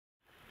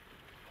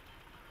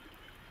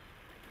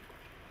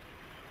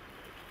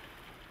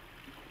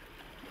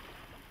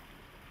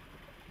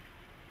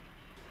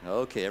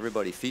Okay,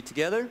 everybody, feet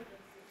together.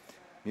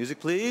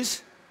 Music,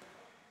 please.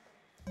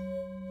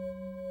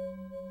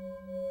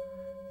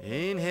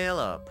 Inhale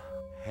up.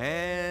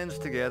 Hands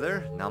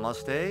together.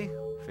 Namaste.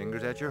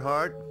 Fingers at your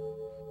heart.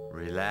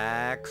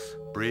 Relax.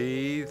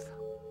 Breathe.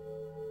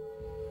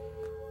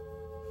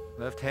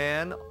 Left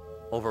hand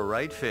over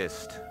right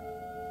fist.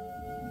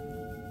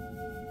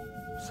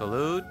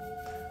 Salute.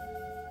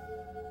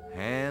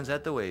 Hands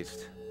at the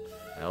waist.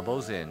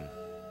 Elbows in.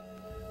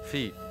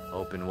 Feet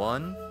open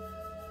 1,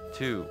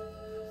 2.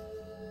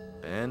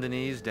 Bend the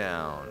knees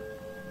down.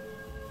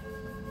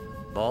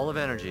 Ball of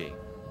energy.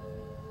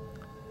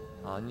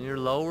 On your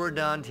lower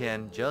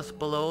dantian, just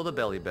below the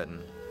belly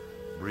button.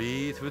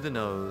 Breathe through the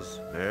nose,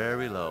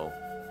 very low.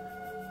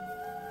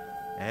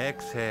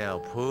 Exhale,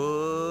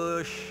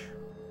 push.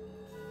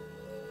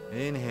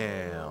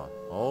 Inhale,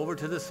 over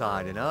to the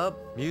side and up.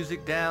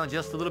 Music down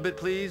just a little bit,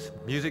 please.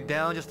 Music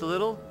down just a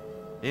little.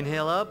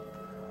 Inhale up,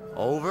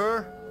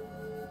 over.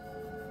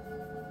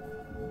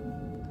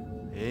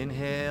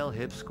 Inhale,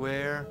 hip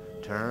square,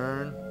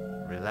 turn,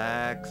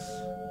 relax.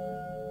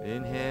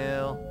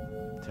 Inhale,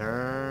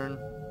 turn.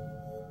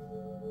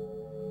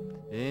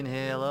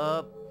 Inhale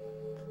up,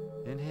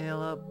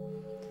 inhale up.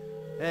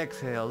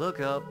 Exhale, look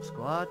up,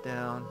 squat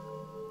down.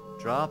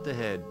 Drop the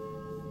head.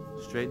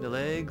 Straighten the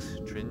legs,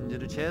 chin to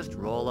the chest,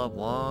 roll up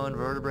 1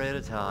 vertebrae at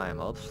a time.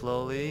 Up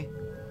slowly.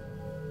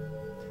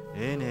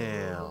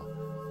 Inhale.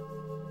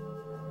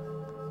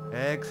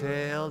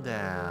 Exhale,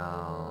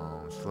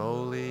 down.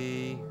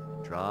 Slowly.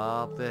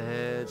 Drop the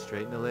head,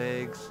 straighten the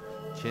legs,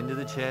 chin to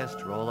the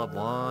chest, roll up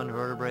 1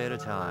 vertebrae at a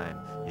time.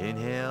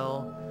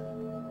 Inhale.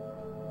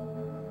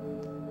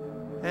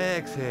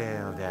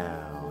 Exhale,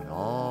 down,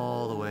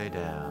 all the way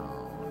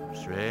down.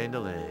 Straighten the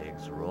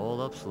legs,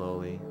 roll up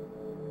slowly.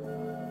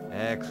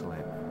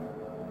 Excellent.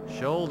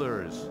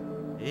 Shoulders.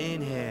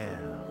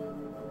 Inhale.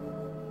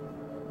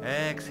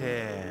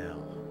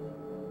 Exhale.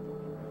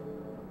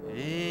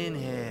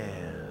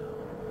 Inhale.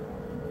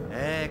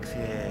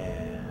 Exhale.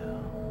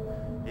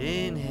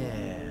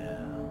 Inhale.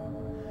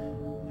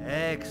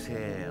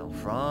 Exhale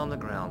from the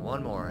ground.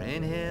 1 more.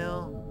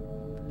 Inhale.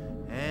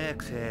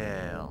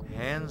 Exhale.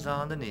 Hands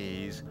on the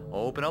knees.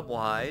 Open up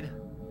wide.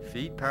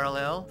 Feet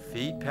parallel.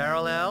 Feet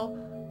parallel.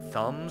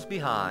 Thumbs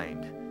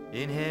behind.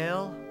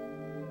 Inhale.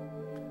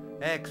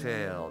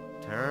 Exhale.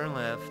 Turn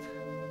left.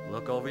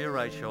 Look over your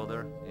right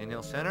shoulder.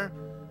 Inhale, center.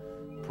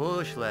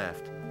 Push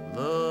left.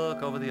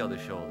 Look over the other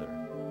shoulder.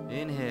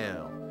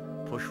 Inhale.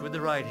 Push with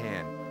the right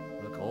hand.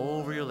 Look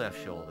over your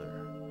left shoulder.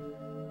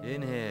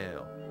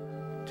 Inhale.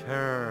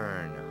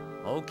 Turn.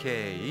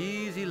 Okay,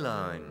 easy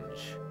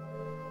lunge.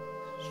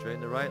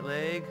 Straighten the right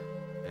leg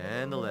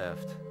and the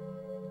left.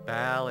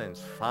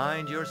 Balance.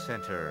 Find your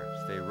center.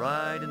 Stay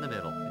right in the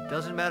middle. It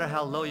doesn't matter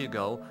how low you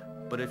go,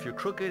 but if you're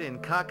crooked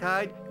and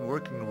cockeyed and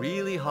working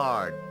really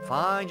hard,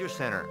 find your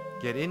center.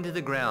 Get into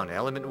the ground.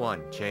 Element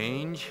 1.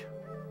 Change.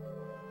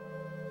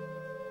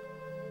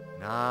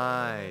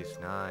 Nice,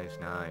 nice,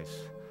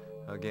 nice.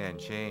 Again,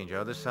 change.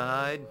 Other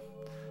side.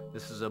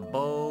 This is a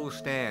bow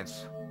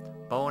stance.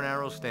 Bow and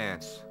arrow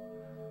stance.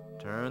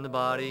 Turn the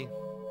body.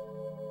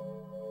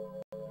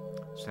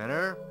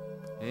 Center.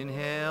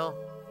 Inhale.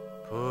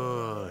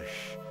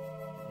 Push.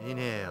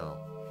 Inhale.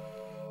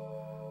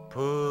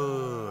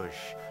 Push.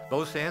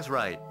 Bow stance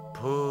right.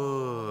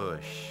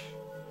 Push.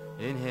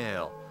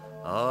 Inhale.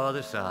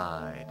 Other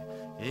side.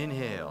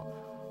 Inhale.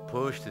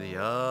 Push to the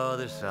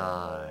other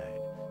side.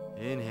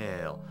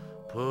 Inhale.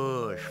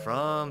 Push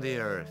from the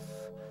earth.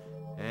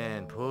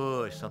 And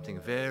push something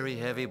very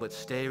heavy, but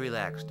stay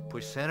relaxed.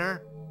 Push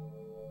center.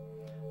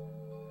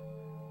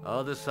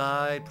 Other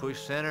side. Push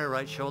center.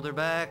 Right shoulder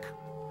back.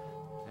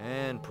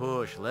 And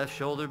push left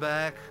shoulder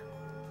back.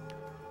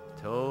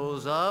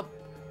 Toes up.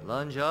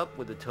 Lunge up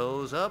with the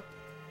toes up.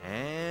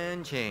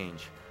 And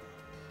change.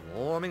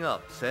 Warming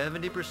up.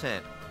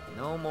 70%.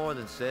 No more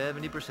than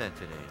 70%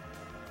 today.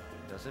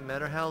 Doesn't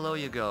matter how low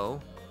you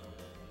go.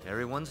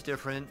 Everyone's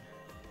different.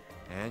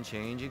 And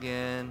change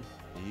again.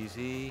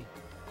 Easy.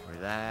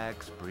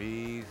 Relax.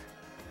 Breathe.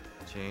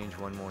 Change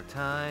 1 more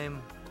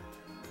time.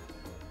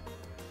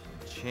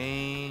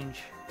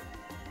 Change.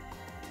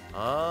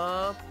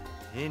 Up.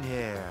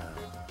 Inhale.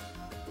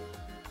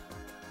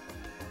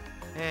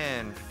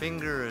 And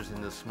fingers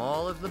in the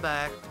small of the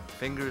back.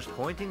 Fingers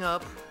pointing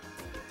up.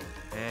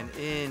 And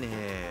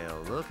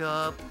inhale. Look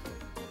up.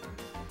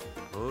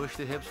 Push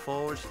the hips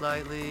forward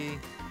slightly.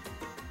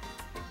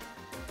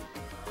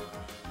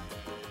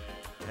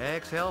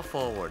 Exhale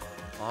forward.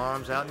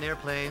 Arms out in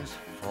airplanes.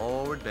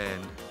 Forward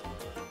bend.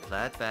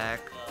 Flat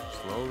back.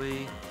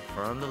 Slowly.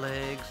 Firm the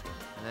legs.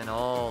 And then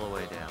all the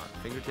way down.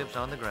 Fingertips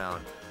on the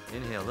ground.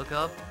 Inhale. Look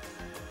up.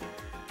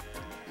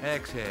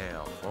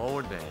 Exhale.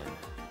 Forward bend.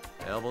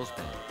 Elbows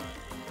bent.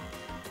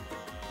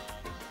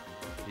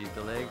 Keep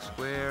the legs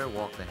square.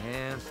 Walk the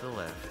hands to the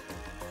left.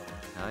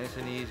 Nice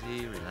and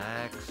easy.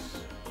 Relax.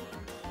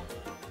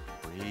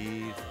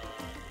 Breathe.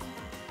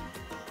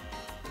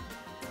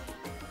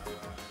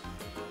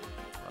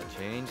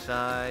 Change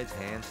sides.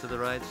 Hands to the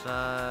right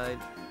side.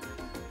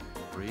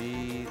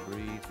 Breathe,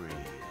 breathe, breathe.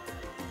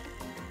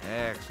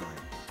 Excellent.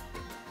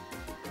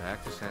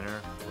 Back to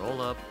center.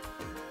 Roll up.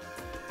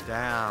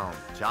 Down.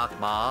 Jak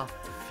Ma.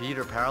 Feet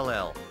are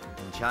parallel.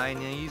 In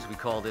Chinese, we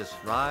call this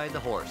ride the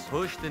horse.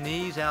 Push the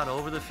knees out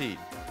over the feet.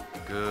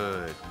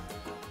 Good.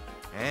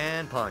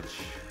 And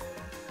punch.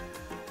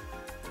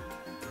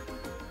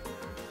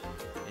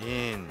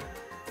 In.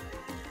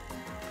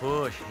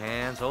 Push.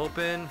 Hands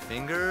open.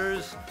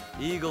 Fingers.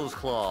 Eagle's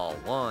claw.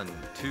 1,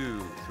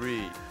 2,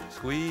 3.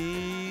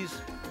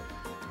 Squeeze.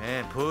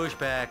 And push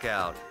back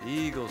out.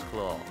 Eagle's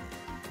claw.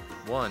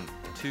 1,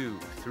 2,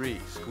 3.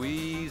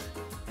 Squeeze.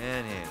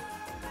 And in.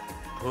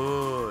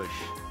 Push.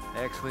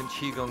 Excellent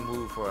Qigong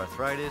move for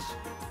arthritis.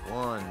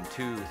 1,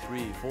 2,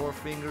 3, 4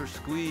 fingers.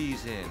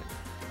 Squeeze in.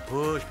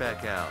 Push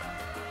back out.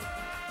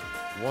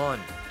 1,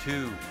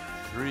 2,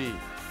 3,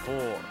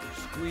 4.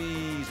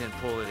 Squeeze and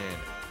pull it in.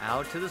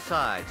 Out to the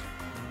sides.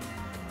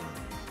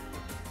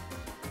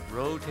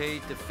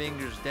 Rotate the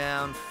fingers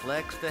down.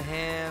 Flex the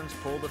hands.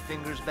 Pull the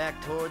fingers back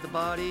toward the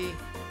body.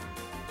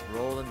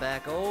 Roll them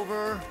back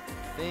over.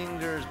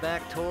 Fingers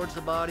back towards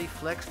the body.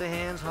 Flex the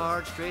hands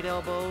hard. Straight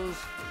elbows.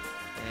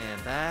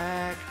 And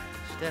back.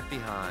 Step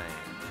behind.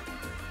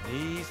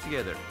 Knees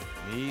together.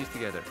 Knees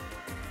together.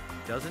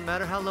 Doesn't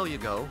matter how low you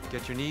go.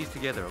 Get your knees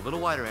together. A little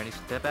wider, Annie.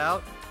 Step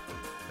out.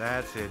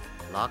 That's it.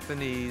 Lock the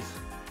knees.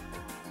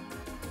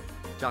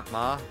 Jak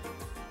Ma.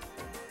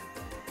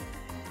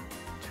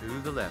 To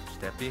the left.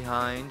 Step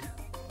behind.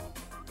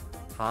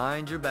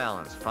 Find your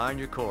balance. Find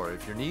your core.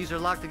 If your knees are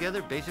locked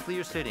together, basically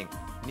you're sitting.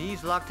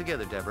 Knees locked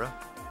together, Deborah.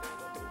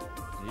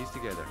 Knees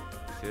together.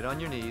 Sit on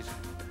your knees.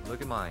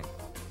 Look at mine.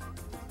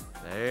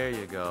 There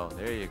you go.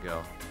 There you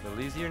go. A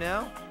little easier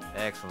now?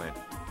 Excellent.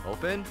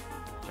 Open.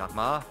 Jak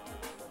Ma.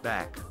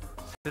 Back.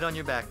 Sit on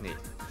your back knee.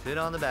 Sit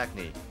on the back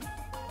knee.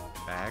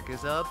 Back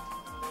is up.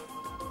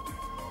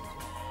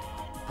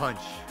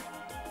 Punch.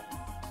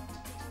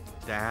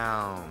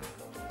 Down.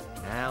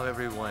 Now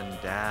everyone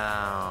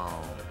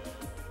down.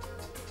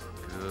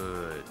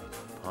 Good.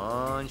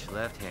 Punch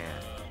left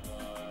hand.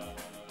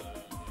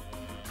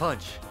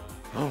 Punch.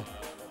 Boom.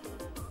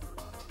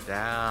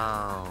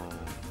 Down.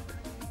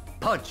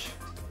 Punch.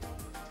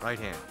 Right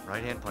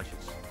hand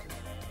punches.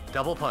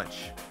 Double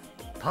punch.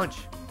 Punch.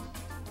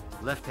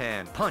 Left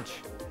hand punch.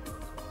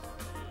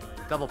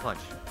 Double punch.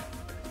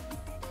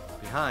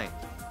 Behind.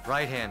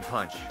 Right hand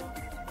punch.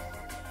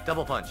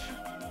 Double punch.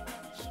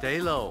 Stay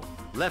low.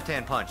 Left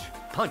hand punch.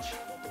 Punch.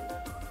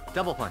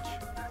 Double punch.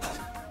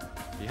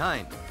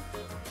 Behind.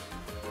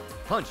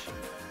 Punch.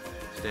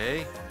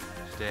 Stay.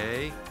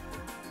 Stay.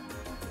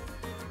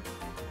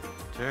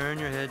 Turn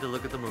your head to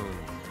look at the moon.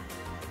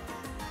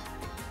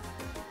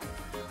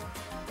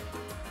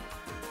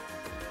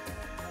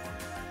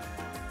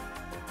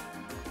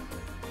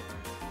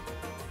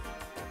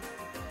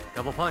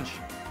 Double punch.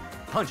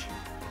 Punch.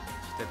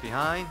 Step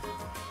behind.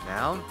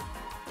 Down.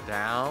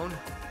 Down.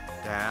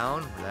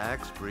 Down.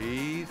 Relax.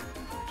 Breathe.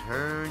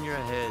 Turn your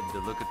head to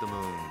look at the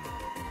moon.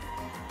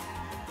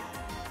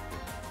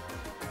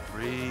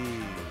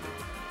 Breathe.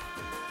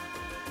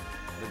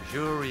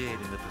 Luxuriate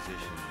in the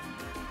position.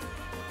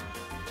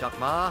 Jak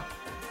Ma.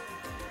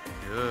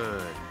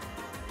 Good.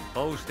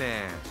 Bow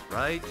stance.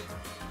 Right.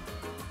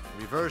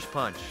 Reverse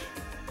punch.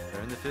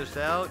 Turn the fist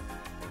out.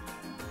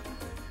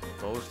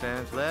 Bow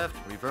stance left.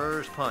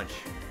 Reverse punch.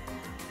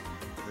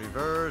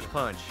 Reverse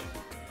punch.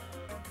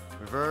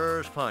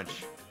 Reverse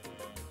punch.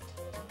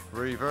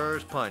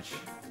 Reverse punch.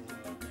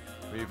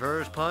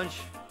 Reverse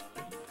punch.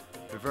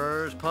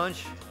 Reverse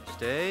punch.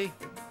 Stay.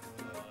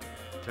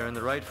 Turn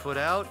the right foot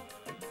out.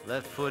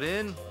 Left foot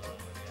in.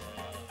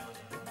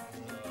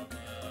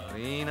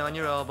 Lean on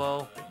your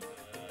elbow.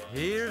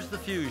 Here's the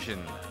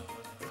fusion.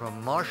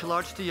 From martial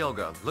arts to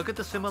yoga, look at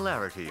the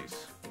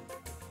similarities.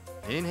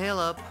 Inhale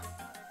up.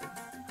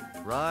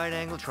 Right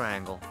angle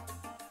triangle.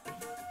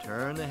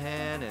 Turn the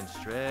hand and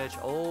stretch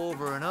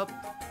over and up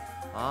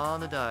on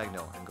the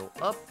diagonal and go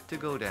up to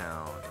go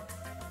down.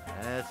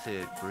 That's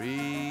it.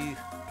 Breathe.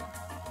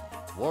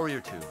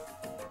 Warrior 2.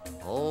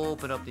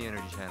 Open up the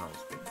energy channels.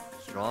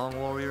 Strong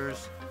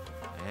warriors.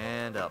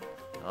 And up.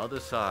 Other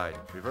side.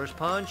 Reverse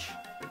punch.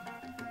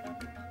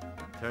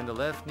 Turn the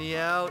left knee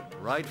out.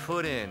 Right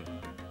foot in.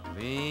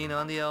 Lean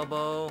on the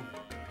elbow.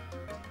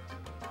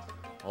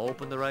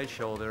 Open the right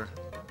shoulder.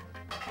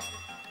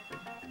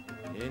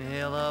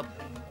 Inhale up.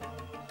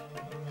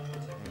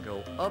 And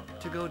go up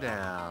to go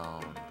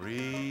down.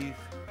 Breathe.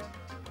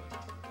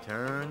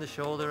 Turn the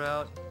shoulder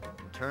out.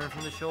 And turn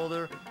from the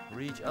shoulder.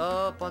 Reach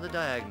up on the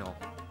diagonal.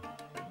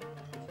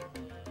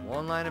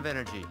 One line of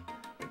energy.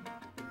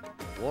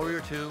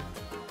 Warrior 2.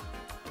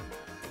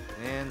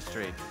 And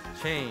straight.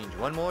 Change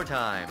one more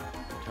time.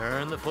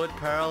 Turn the foot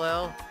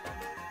parallel.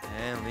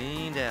 And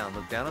lean down.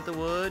 Look down at the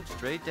wood.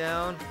 Straight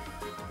down.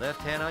 Left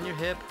hand on your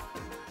hip.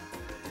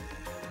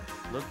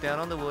 Look down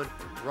on the wood.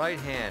 Right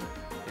hand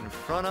in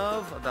front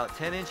of about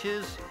 10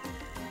 inches.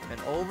 And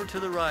over to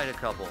the right a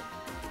couple.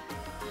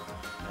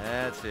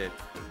 That's it.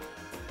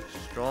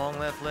 Strong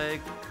left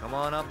leg. Come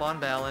on up on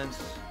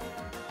balance.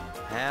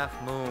 Half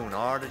moon.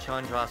 Ardha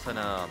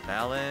Chandrasana.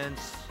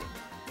 Balance.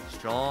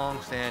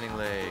 Strong standing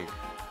leg.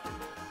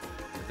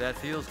 that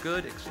feels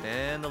good,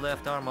 extend the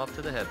left arm up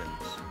to the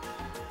heavens.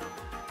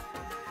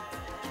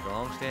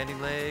 Strong standing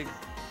leg,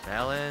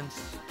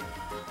 balance.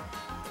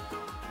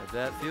 If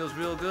that feels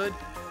real good,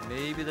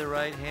 maybe the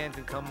right hand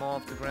can come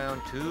off the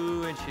ground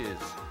 2 inches.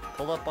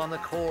 Pull up on the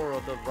core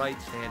of the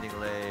right standing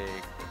leg.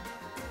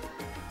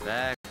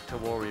 Back to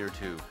Warrior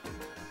 2.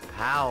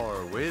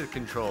 Power with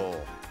control.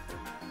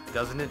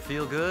 Doesn't it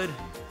feel good?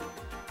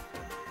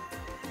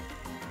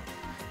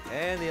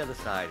 And the other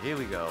side, here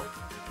we go.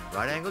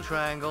 Right angle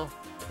triangle,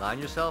 line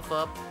yourself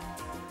up,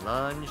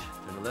 lunge,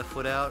 turn the left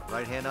foot out,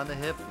 right hand on the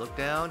hip, look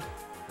down,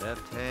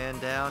 left hand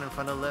down in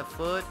front of the left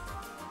foot,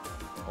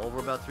 over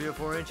about 3 or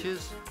 4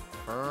 inches,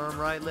 firm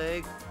right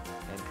leg,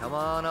 and come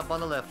on up on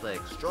the left leg.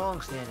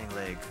 Strong standing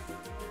leg.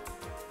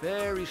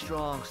 Very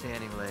strong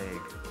standing leg.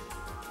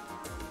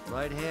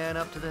 Right hand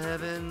up to the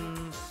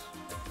heavens.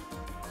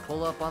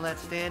 Pull up on that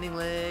standing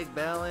leg,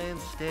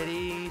 balance,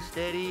 steady,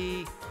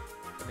 steady.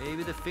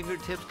 Maybe the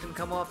fingertips can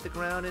come off the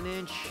ground an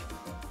inch.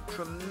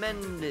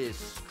 Tremendous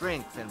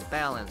strength and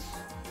balance.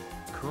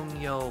 Kung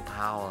Yo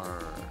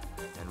power.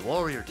 And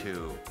Warrior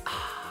 2.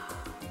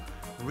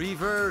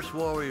 Reverse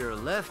warrior.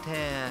 Left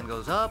hand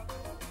goes up.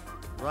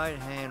 Right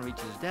hand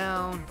reaches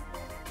down.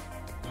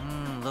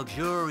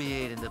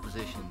 Luxuriate in the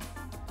position.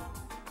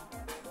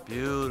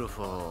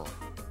 Beautiful.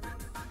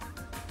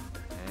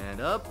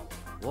 And up.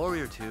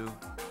 Warrior 2.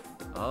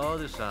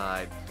 Other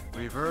side.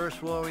 Reverse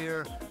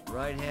warrior.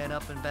 Right hand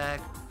up and back.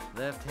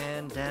 Left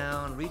hand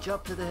down. Reach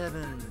up to the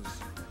heavens.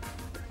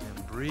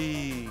 And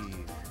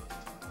breathe.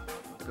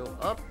 Go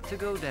up to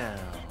go down.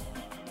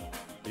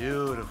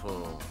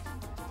 Beautiful.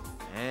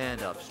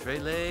 And up.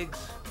 Straight legs.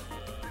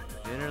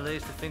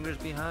 Interlace the fingers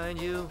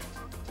behind you.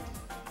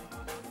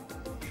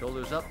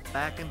 Shoulders up,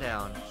 back and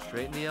down.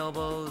 Straighten the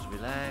elbows.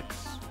 Relax.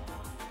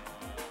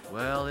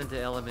 Well into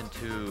element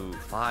 2.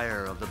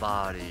 Fire of the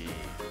body.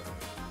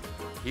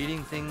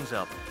 Heating things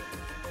up.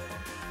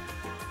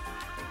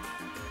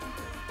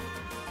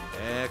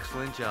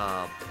 Excellent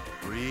job.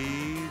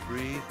 Breathe,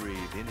 breathe,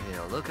 breathe.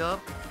 Inhale, look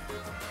up.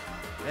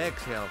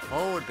 Exhale,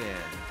 forward bend.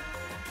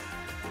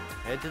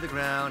 Head to the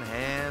ground,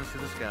 hands to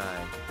the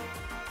sky.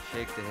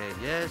 Shake the head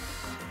yes,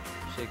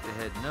 shake the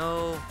head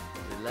no.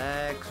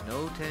 Relax,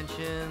 no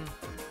tension.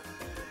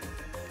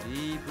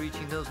 Keep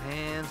reaching those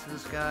hands to the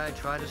sky.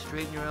 Try to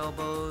straighten your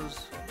elbows.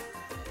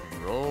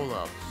 And roll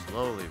up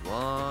slowly,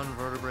 1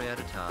 vertebrae at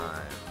a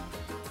time.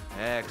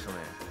 Excellent.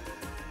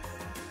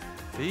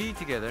 Feet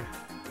together.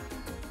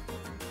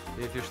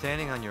 If you're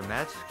standing on your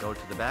mat, go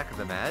to the back of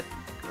the mat.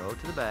 Go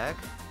to the back.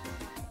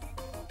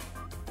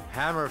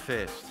 Hammer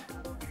fist.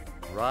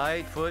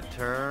 Right foot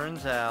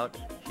turns out.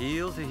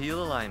 Heel to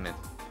heel alignment.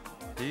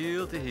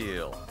 Heel to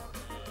heel.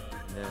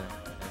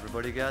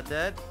 Everybody got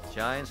that?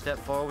 Giant step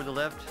forward with the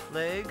left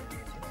leg.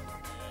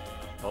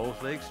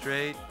 Both legs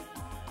straight.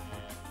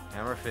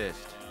 Hammer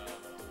fist.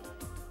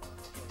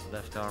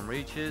 Left arm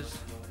reaches.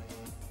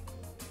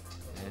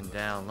 And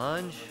down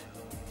lunge.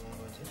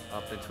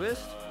 Up and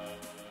twist.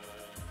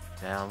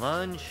 Down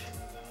lunge,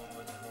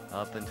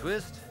 up and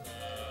twist,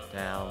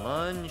 down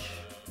lunge,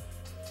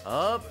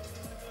 up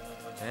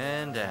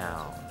and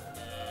down.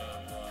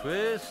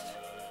 Twist,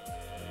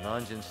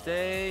 lunge and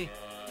stay,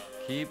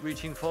 keep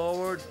reaching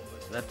forward,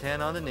 left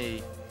hand on the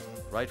knee,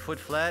 right foot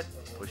flat,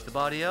 push the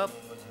body up,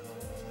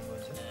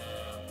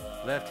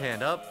 left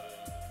hand up,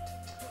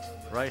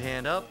 right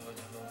hand up,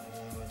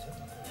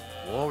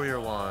 Warrior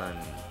 1,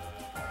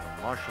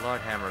 martial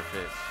art hammer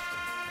fist.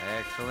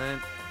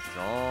 Excellent,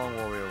 strong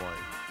Warrior 1.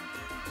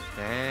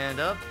 Stand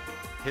up,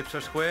 hips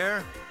are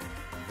square,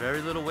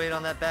 very little weight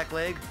on that back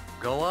leg.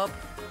 Go up,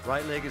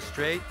 right leg is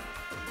straight,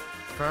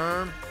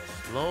 firm,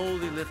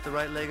 slowly lift the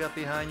right leg up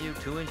behind you,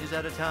 2 inches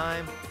at a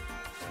time.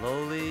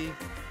 Slowly,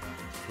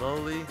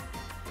 slowly.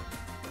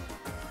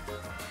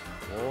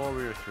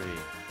 Warrior 3,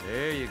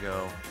 there you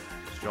go.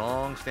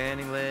 Strong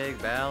standing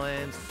leg,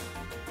 balance.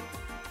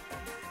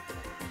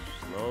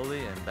 Slowly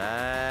and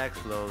back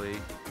slowly.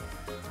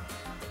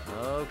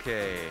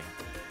 Okay.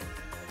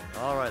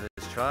 All right,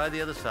 let's try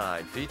the other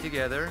side. Feet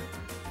together.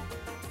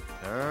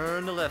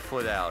 Turn the left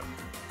foot out.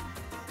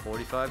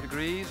 45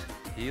 degrees.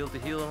 Heel to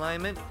heel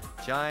alignment.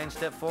 Giant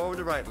step forward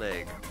the right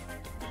leg.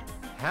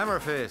 Hammer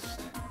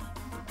fist.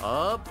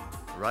 Up.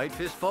 Right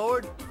fist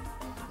forward.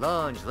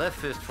 Lunge. Left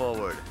fist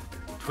forward.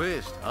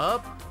 Twist.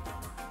 Up.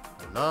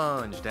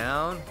 Lunge.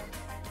 Down.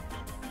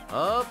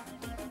 Up.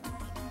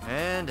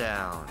 And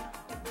down.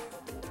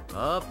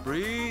 Up.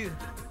 Breathe.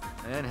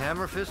 And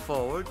hammer fist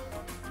forward.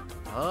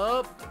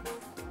 Up.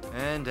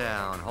 And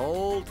down.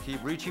 Hold.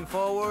 Keep reaching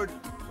forward.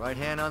 Right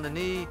hand on the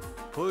knee.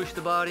 Push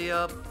the body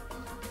up.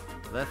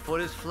 Left foot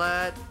is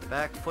flat.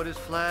 Back foot is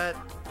flat.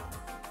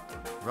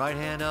 Right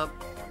hand up.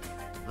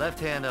 Left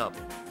hand up.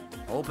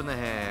 Open the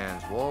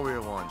hands.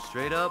 Warrior 1.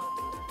 Straight up.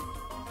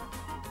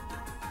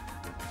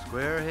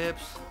 Square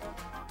hips.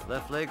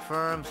 Left leg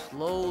firm.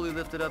 Slowly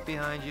lift it up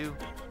behind you.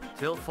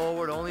 Tilt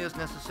forward only as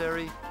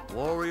necessary.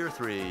 Warrior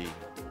 3.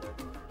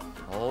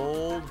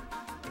 Hold.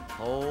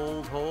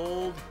 Hold.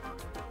 Hold.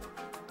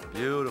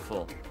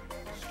 Beautiful.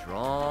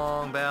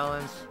 Strong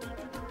balance.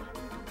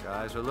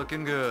 Guys are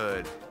looking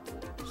good.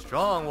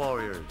 Strong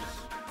warriors.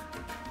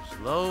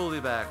 Slowly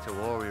back to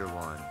warrior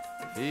one.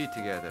 Feet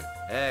together.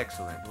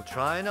 Excellent. We'll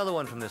try another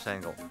one from this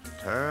angle.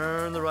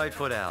 Turn the right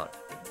foot out.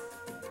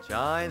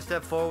 Giant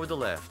step forward with the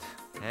left.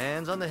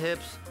 Hands on the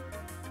hips.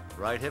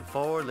 Right hip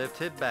forward, left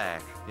hip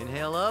back.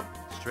 Inhale up.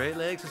 Straight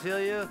leg,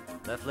 Cecilia.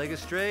 Left leg is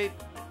straight.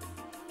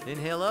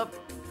 Inhale up.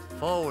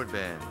 Forward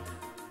bend.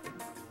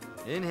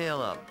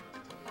 Inhale up.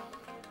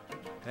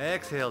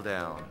 Exhale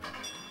down.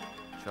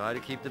 Try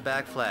to keep the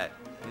back flat.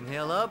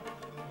 Inhale up.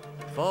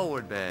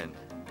 Forward bend.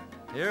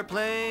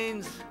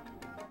 Airplanes.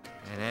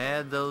 And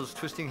add those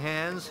twisting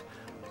hands.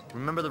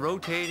 Remember the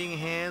rotating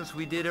hands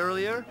we did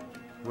earlier?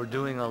 We're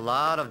doing a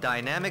lot of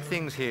dynamic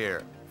things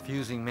here,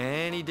 fusing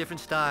many different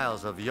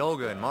styles of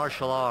yoga and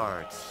martial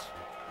arts.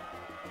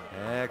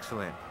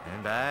 Excellent.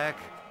 And back.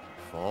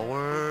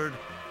 Forward.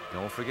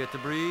 Don't forget to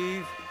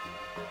breathe.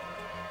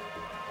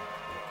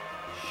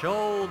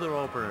 Shoulder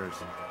openers.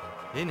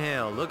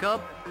 Inhale, look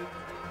up.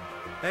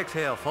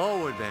 Exhale,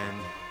 forward bend.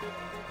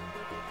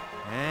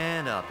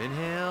 And up.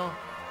 Inhale.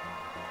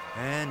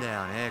 And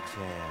down.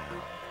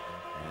 Exhale.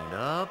 And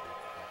up.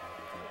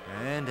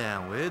 And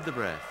down with the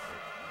breath.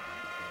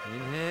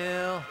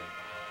 Inhale.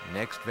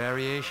 Next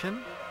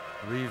variation.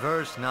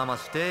 Reverse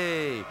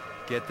namaste.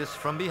 Get this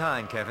from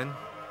behind, Kevin.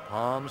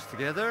 Palms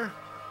together.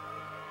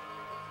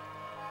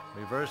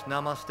 Reverse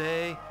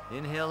namaste.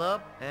 Inhale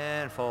up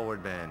and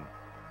forward bend.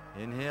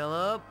 Inhale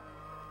up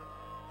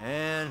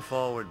and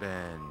forward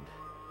bend.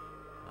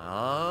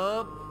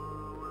 Up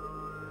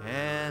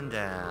and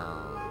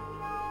down.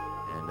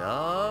 And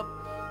up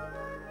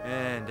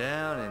and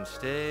down and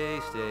stay,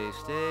 stay,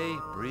 stay.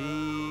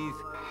 Breathe.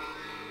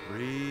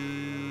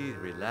 Breathe.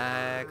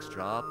 Relax.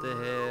 Drop the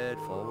head.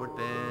 Forward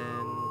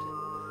bend.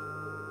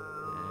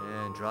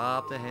 And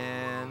drop the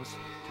hands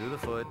to the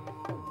foot.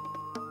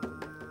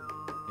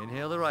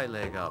 Inhale the right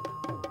leg up.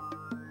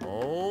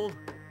 Hold.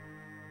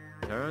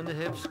 Turn the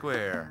hips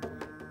square.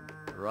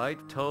 Right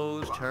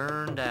toes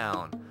turn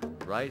down.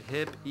 Right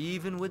hip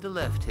even with the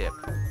left hip.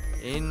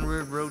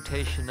 Inward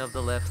rotation of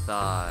the left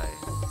thigh.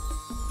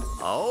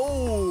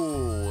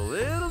 Oh, a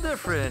little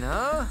different,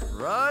 huh?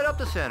 Right up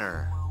the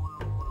center.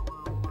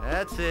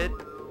 That's it.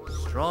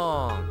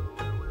 Strong.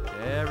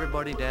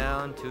 Everybody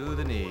down to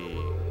the knee.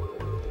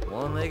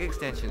 One leg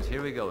extensions.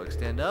 Here we go.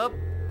 Extend up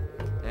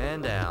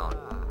and down.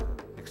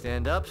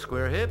 Extend up,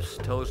 square hips,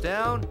 toes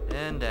down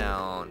and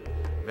down.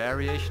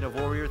 Variation of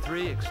warrior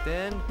three,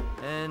 extend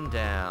and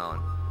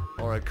down.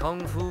 Or a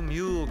kung fu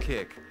mule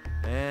kick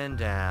and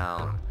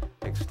down.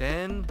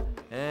 Extend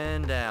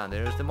and down.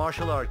 There's the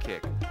martial art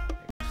kick.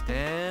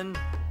 Extend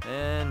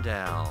and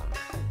down.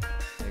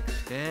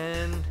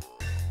 Extend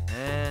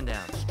and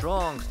down.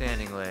 Strong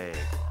standing leg.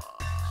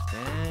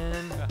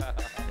 Extend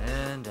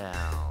and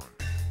down.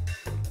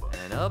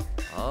 And up,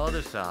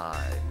 other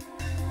side.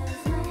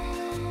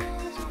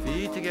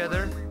 Feet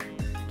together.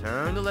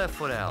 Turn the left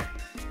foot out.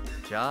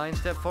 Giant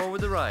step forward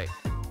with the right.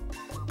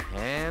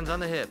 Hands on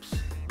the hips.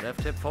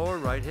 Left hip forward,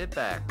 right hip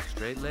back.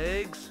 Straight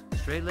legs,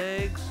 straight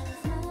legs.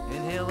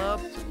 Inhale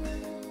up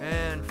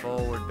and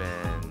forward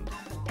bend.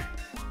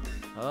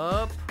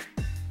 Up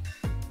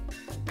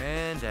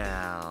and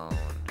down.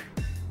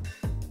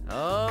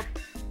 Up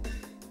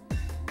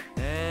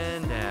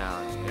and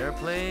down.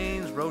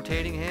 Airplanes,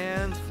 rotating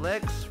hands,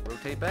 flex,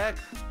 rotate back,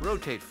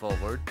 rotate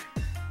forward.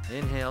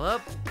 Inhale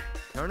up,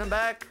 turn them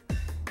back.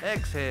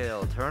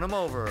 Exhale, turn them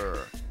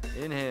over.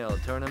 Inhale,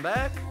 turn them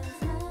back.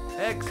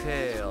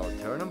 Exhale,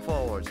 turn them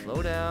forward.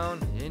 Slow down.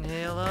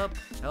 Inhale up,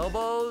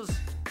 elbows.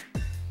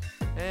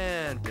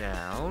 And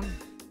down.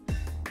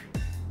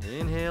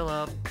 Inhale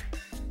up.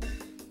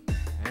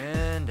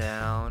 And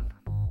down.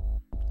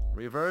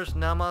 Reverse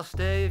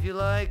namaste if you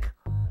like.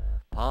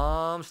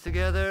 Palms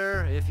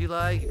together if you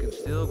like. You can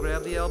still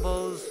grab the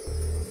elbows.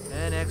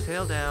 And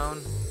exhale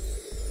down.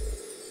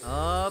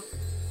 Up.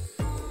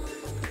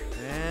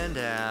 And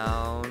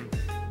down.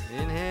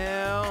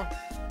 Inhale.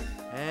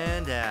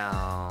 And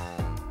down.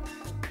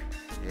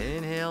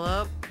 Inhale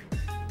up.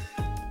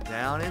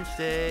 Down and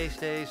stay,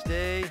 stay,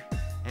 stay.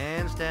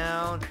 Hands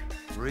down.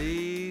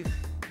 Breathe.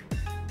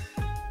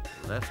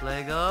 Left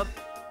leg up.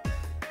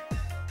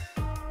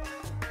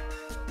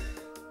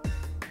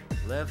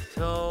 Left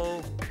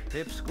toe.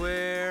 Hip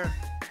square.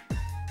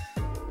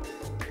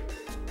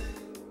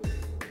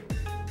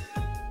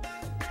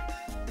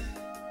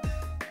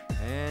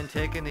 And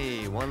take a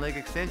knee. One leg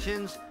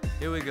extensions.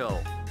 Here we go.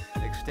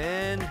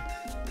 Extend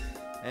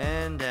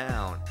and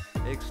down.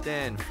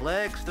 Extend.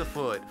 Flex the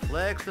foot.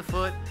 Flex the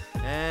foot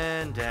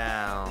and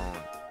down.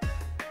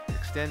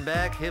 Extend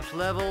back. Hips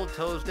level.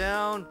 Toes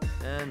down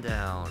and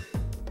down.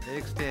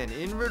 Extend.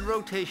 Inward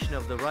rotation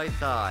of the right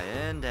thigh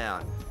and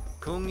down.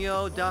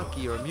 Kungyo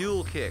donkey or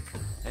mule kick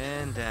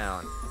and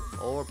down.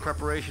 Or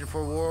preparation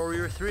for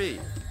warrior three.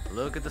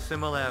 Look at the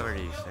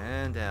similarities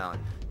and down.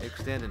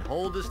 Extend and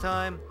hold this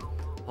time.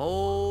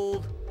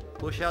 Hold.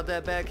 Push out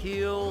that back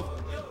heel.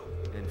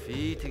 And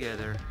feet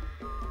together.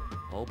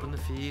 Open the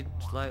feet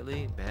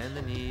slightly. Bend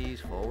the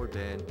knees. Forward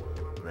bend.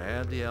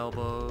 Grab the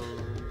elbows.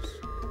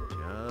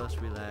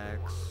 Just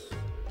relax.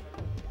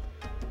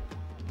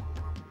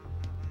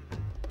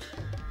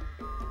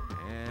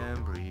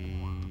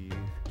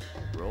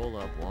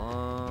 up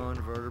one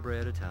vertebrae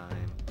at a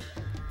time.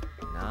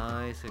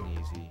 Nice and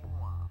easy.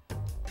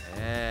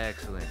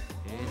 Excellent.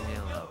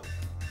 Inhale up.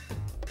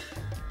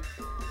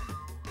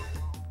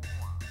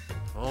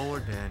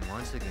 Forward bend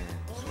once again.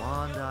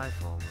 Swan dive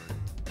forward.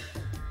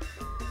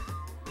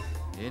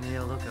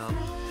 Inhale, look up.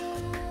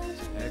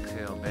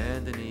 Exhale,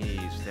 bend the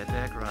knees. Step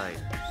back right.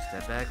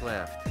 Step back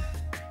left.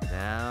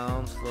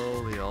 Down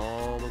slowly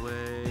all the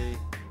way.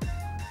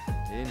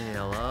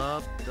 Inhale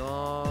up,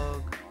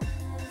 dog.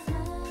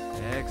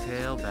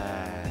 Exhale,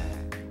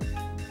 back.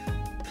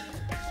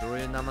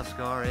 Surya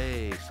Namaskar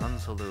A, Sun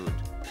Salute.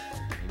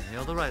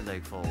 Inhale the right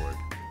leg forward.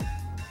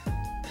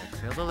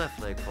 Exhale the left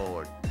leg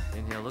forward.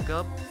 Inhale, look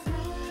up.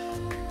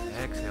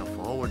 Exhale,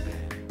 forward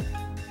bend.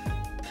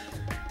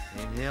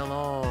 Inhale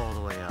all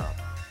the way up.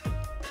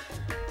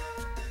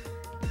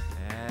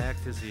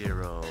 Back to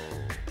zero.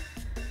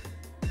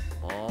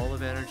 Ball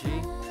of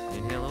energy.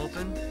 Inhale,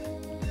 open.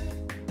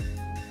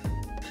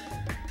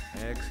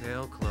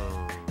 Exhale,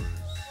 close.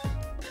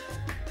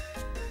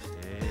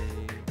 Stay,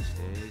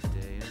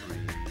 and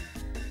breathe.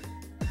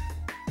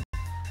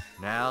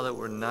 Now that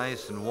we're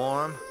nice and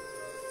warm,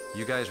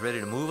 you guys ready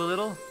to move a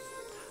little?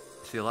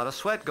 See a lot of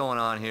sweat going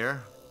on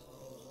here.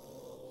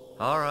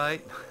 All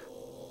right.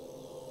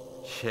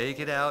 Shake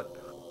it out.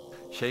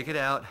 Shake it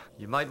out.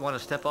 You might want to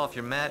step off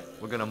your mat.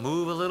 We're going to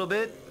move a little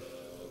bit.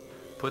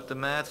 Put the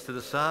mats to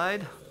the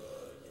side.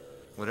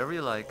 Whatever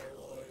you like.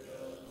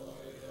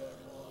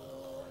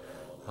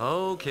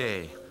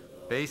 Okay.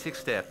 Basic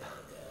step.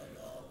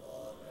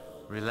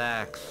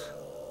 Relax.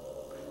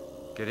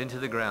 Get into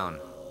the ground.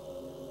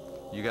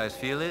 You guys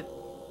feel it?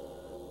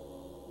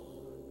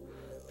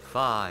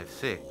 5,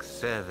 6,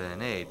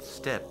 7, 8.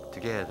 Step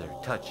together,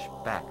 touch,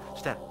 back.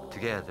 Step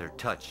together,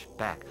 touch,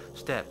 back.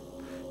 Step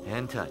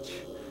and touch.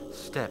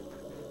 Step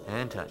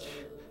and touch.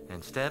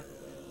 And step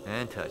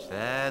and touch.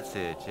 That's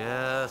it.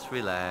 Just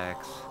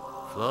relax.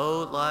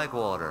 Float like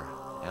water.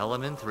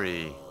 Element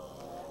 3.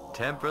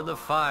 Temper the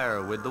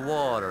fire with the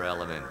water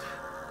element,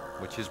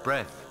 which is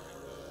breath.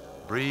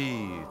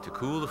 Breathe to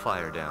cool the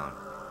fire down.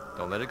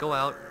 Don't let it go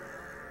out.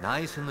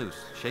 Nice and loose.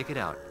 Shake it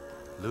out.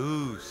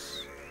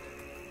 Loose.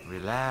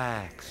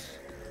 Relax.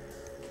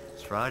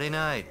 It's Friday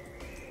night.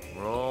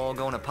 We're all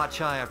going to pot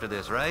chai after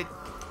this, right?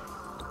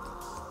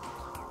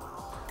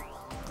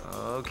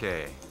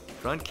 Okay.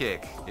 Front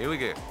kick. Here we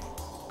go.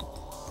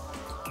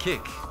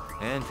 Kick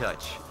and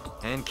touch.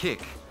 And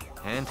kick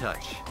and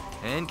touch.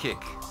 And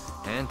kick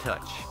and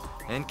touch.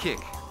 And kick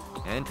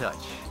and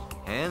touch.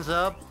 Hands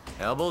up.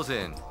 Elbows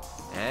in.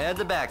 Add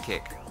the back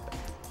kick.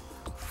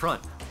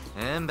 Front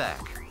and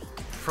back.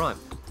 Front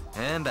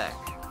and back.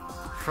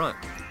 Front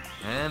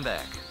and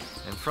back.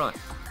 And front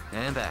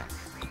and back.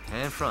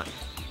 And front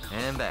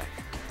and back.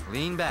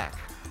 Lean back.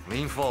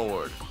 Lean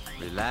forward.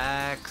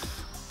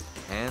 Relax.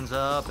 Hands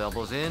up.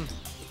 Elbows in.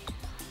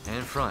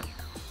 And front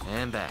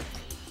and back.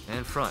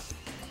 And front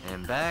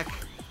and back.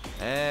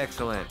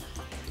 Excellent.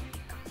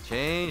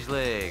 Change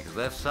legs.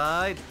 Left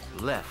side.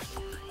 Left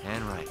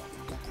and right.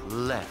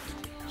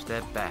 Left.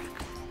 Step back.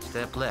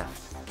 Step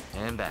left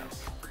and back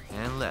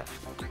and left.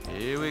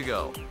 Here we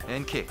go.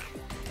 And kick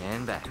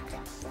and back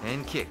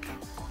and kick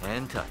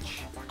and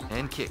touch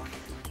and kick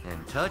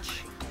and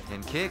touch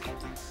and kick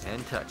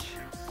and touch.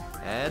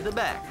 Add the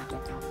back.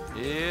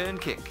 And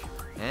kick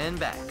and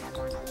back.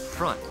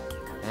 Front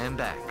and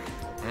back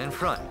and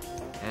front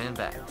and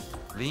back.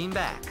 Lean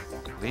back.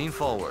 Lean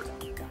forward.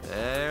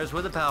 There's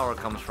where the power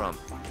comes from.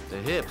 The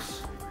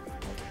hips.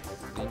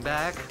 Lean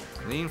back.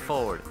 Lean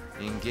forward.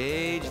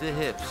 Engage the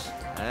hips.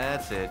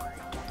 That's it.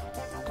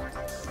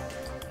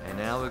 And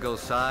now we go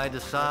side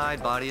to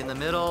side, body in the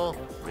middle.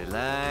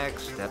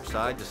 Relax. Step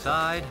side to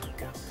side.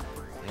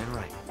 And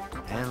right.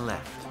 And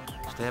left.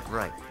 Step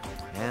right.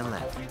 And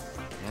left.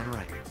 And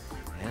right.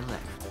 And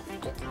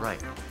left.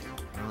 Right.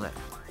 And left.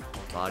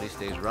 Body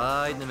stays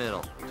right in the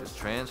middle. Just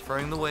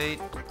transferring the weight.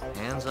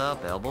 Hands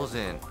up, elbows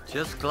in.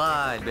 Just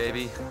glide,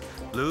 baby.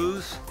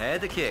 Loose.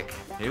 Add the kick.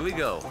 Here we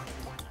go.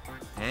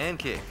 And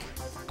kick.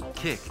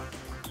 Kick.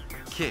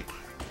 Kick.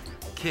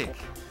 Kick.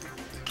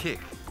 Kick.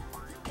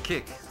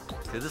 Kick.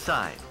 To the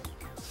side.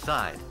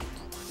 Side.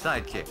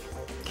 Side kick.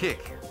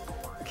 Kick.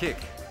 Kick.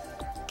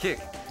 Kick.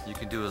 You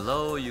can do it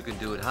low, you can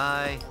do it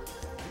high,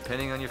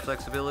 depending on your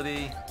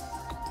flexibility.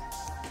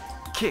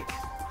 Kick.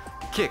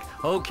 Kick.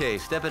 Okay,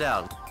 step it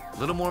out. A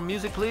little more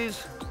music,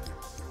 please.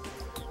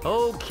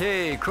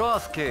 Okay,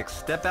 cross kicks.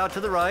 Step out to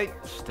the right.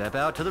 Step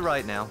out to the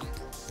right now.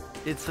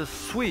 It's a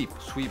sweep.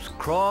 Sweeps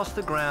across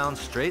the ground,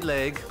 straight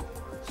leg.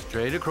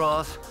 Straight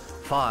across.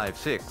 5,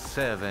 6,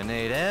 7,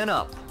 8, and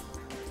up.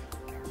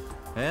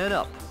 And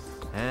up.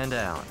 And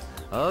down.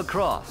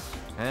 Across.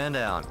 And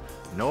down.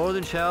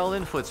 Northern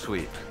Shaolin foot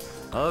sweep.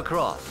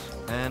 Across.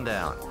 And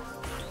down.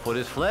 Foot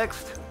is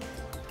flexed.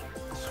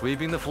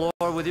 Sweeping the floor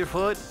with your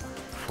foot.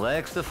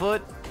 Flex the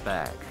foot.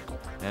 Back.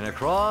 And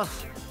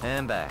across.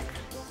 And back.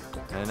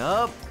 And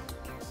up.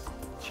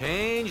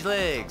 Change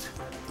legs.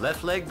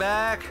 Left leg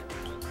back.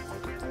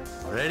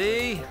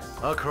 Ready?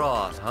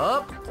 Across.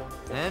 Up.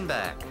 And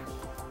back.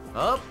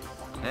 Up.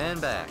 And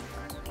back.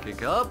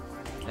 Kick up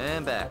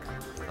and back.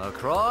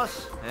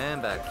 Across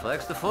and back.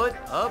 Flex the foot.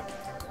 Up,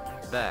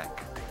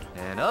 back,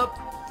 and up,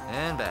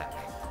 and back.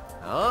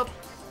 Up,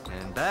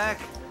 and back,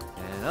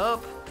 and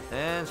up,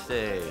 and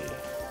stay.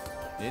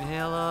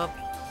 Inhale up.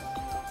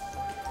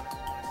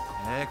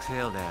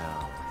 Exhale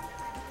down.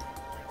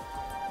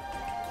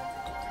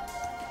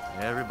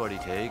 Everybody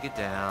take it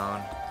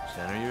down.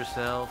 Center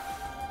yourself.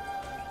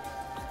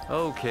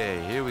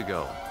 Okay, here we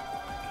go.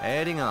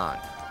 Adding on.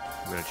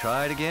 We're going to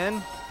try it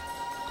again.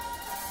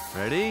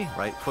 Ready?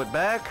 Right foot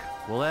back.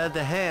 We'll add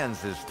the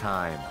hands this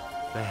time.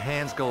 The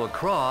hands go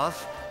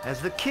across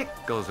as the kick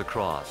goes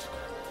across.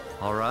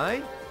 All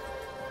right?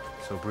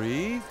 So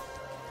breathe.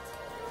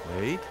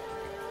 Wait.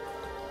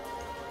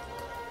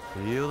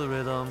 Feel the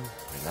rhythm.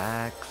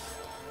 Relax.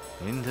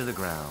 Into the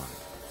ground.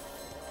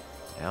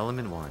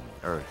 Element 1,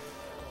 earth.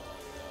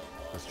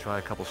 Let's try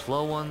a couple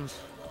slow ones.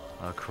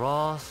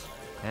 Across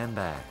and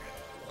back.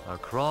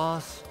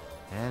 Across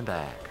and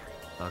back.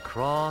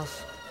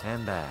 Across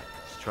and back.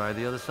 Let's try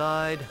the other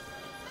side.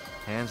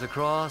 Hands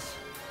across,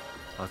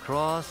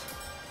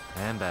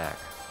 and back.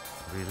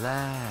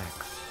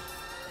 Relax.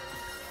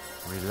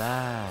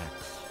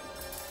 Relax.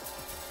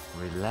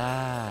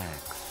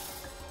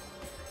 Relax.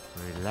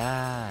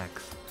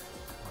 Relax.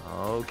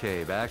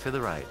 Okay, back to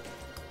the right.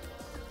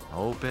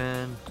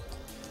 Open.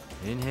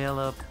 Inhale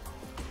up.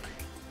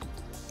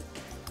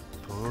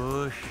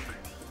 Push.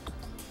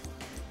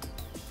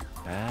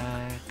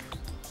 Back.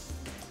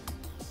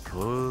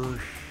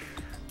 Push.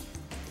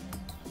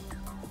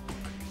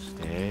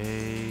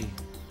 Stay.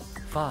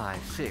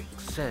 5, 6,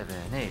 7,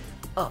 8.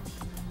 Up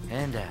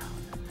and down.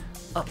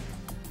 Up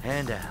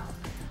and down.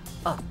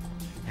 Up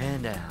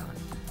and down.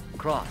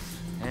 Cross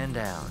and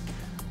down.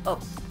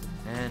 Up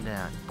and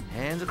down.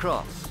 Hands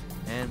across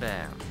and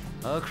down.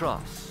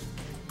 Across.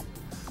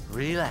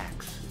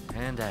 Relax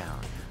and down.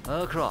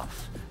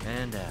 Across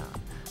and down.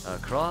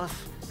 Across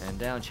and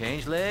down.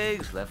 Change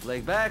legs. Left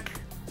leg back.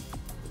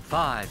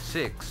 5,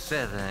 6,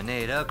 7,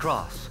 8.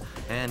 Across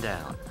and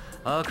down.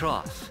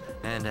 Across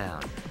and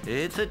down.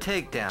 It's a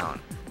takedown.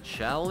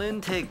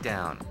 Shaolin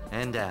takedown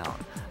and down.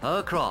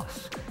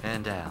 Across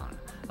and down.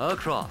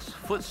 Across.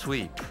 Foot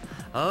sweep.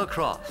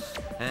 Across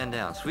and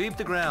down. Sweep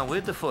the ground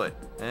with the foot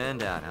and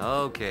down.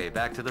 Okay,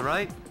 back to the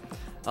right.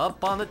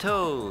 Up on the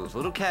toes.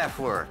 Little calf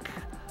work.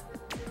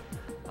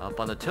 Up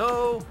on the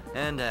toe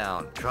and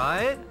down.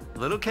 Try it.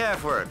 Little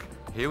calf work.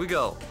 Here we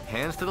go.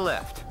 Hands to the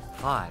left.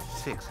 5,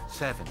 6,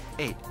 7,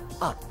 8.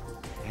 Up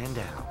and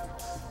down.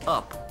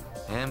 Up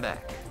and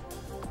back.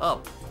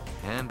 Up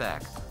and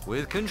back.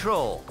 With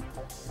control.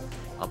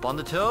 Up on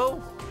the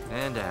toe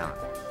and down.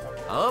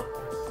 Up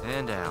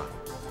and down.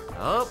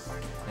 Up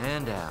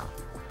and down.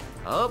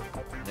 Up.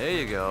 There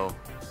you go.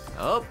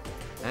 Up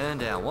and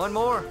down. One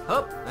more.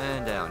 Up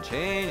and down.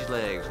 Change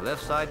legs.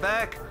 Left side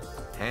back.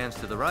 Hands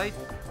to the right.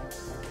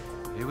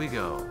 Here we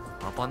go.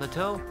 Up on the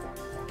toe.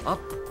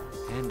 Up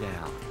and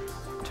down.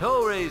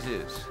 Toe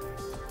raises.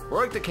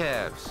 Work the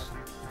calves.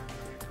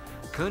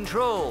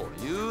 Control.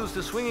 Use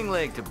the swinging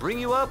leg to bring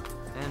you up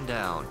and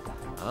down.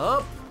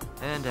 Up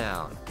and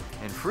down.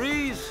 And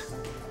freeze.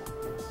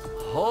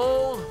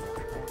 Hold.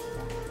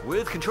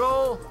 With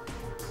control.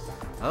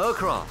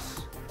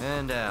 Across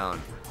and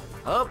down.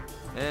 Up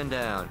and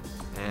down.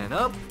 And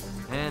up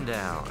and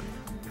down.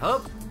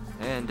 Up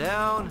and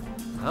down.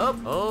 Up.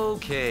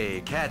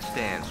 Okay, cat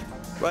stance.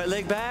 Right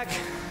leg back.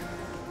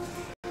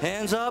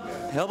 Hands up.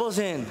 Elbows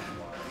in.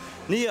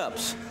 Knee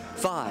ups.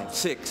 5,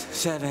 6,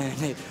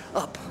 7, 8.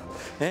 Up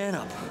and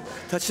up.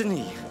 Touch the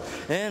knee.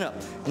 And up.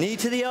 Knee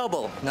to the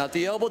elbow. Not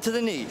the elbow to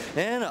the knee.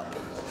 And up.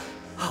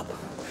 Up.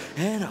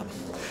 And up.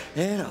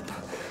 And up.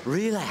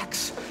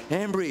 Relax.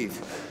 And breathe.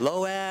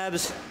 Low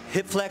abs.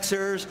 Hip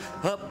flexors.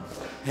 Up.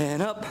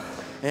 And up.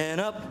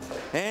 And up.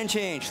 And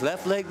change.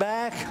 Left leg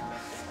back.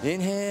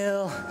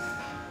 Inhale.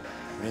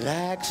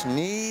 Relax.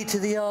 Knee to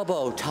the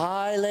elbow.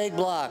 Tie leg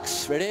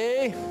blocks.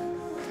 Ready?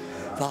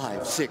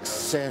 5, 6,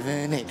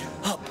 7, 8.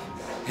 Up.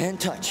 And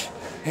touch.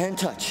 And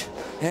touch.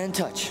 And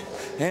touch.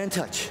 And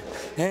touch.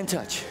 And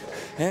touch.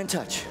 And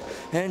touch.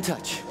 And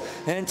touch.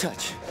 And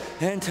touch.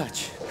 And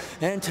touch.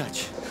 And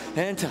touch.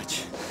 And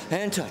touch.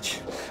 And touch.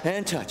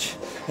 And touch.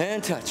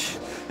 And touch.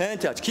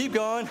 And touch. Keep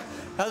going.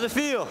 How's it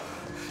feel?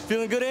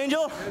 Feeling good,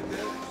 Angel?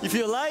 You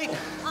feel light?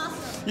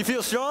 Awesome. You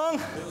feel strong?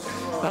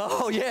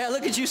 Oh yeah,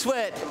 look at you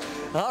sweat.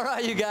 All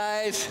right, you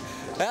guys.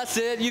 That's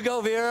it. You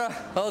go, Vera.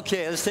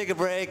 Okay, let's take a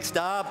break.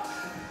 Stop.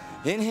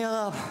 Inhale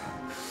up.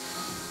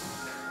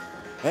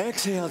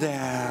 Exhale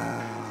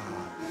down.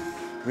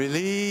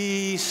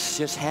 Release.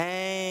 Just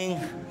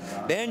hang.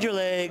 Bend your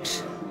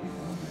legs.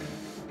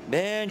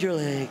 Bend your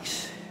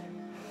legs.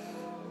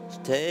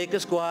 Take a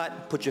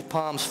squat. Put your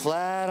palms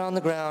flat on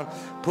the ground.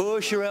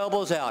 Push your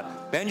elbows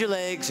out. Bend your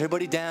legs.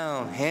 Everybody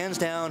down. Hands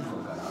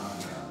down.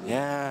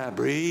 Yeah,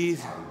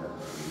 breathe.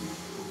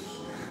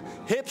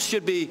 Hips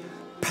should be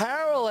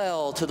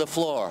parallel to the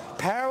floor.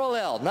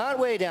 Parallel. Not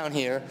way down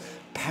here.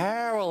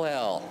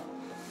 Parallel.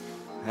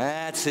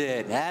 That's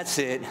it. That's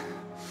it.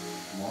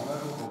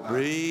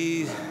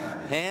 Breathe.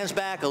 Hands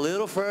back a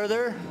little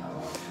further.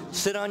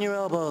 Sit on your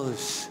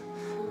elbows.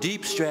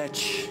 Deep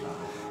stretch.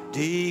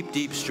 Deep,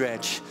 deep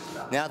stretch.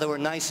 Now that we're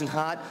nice and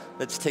hot,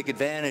 let's take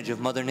advantage of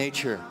Mother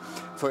Nature.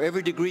 For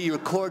every degree your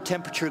core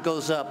temperature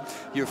goes up,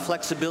 your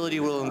flexibility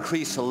will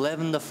increase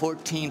 11 to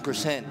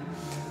 14%.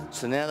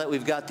 So now that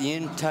we've got the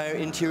entire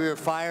interior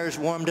fires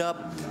warmed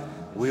up,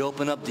 we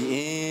open up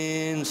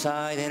the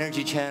inside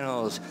energy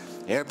channels.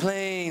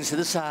 Airplanes to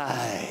the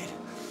side.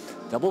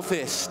 Double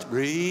fist.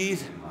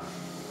 Breathe.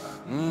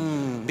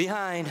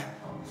 Behind.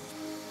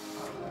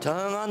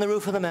 Tongue on the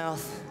roof of the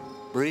mouth.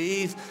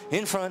 Breathe.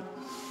 In front.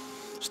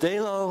 Stay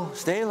low.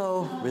 Stay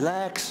low.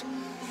 Relax.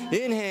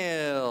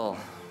 Inhale.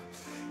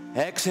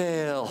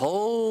 Exhale.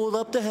 Hold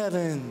up the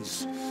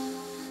heavens.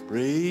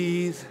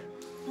 Breathe.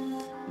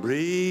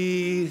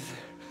 Breathe.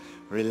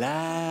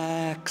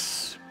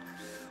 Relax.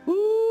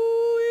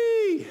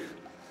 Woo-wee.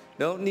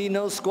 Don't need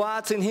no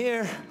squats in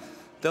here.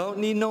 Don't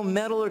need no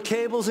metal or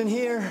cables in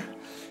here.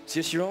 It's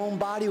just your own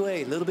body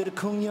weight. A little bit of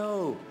Kung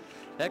Yo.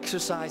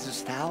 Exercise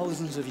is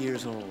thousands of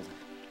years old.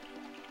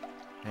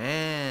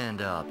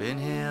 And up.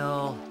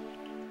 Inhale.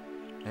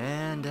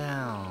 And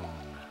down.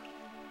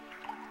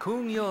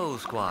 Kung Yo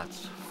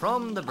squats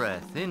from the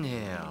breath.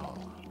 Inhale.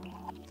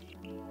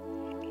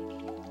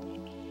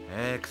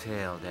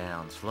 Exhale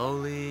down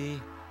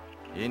slowly.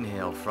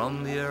 Inhale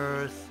from the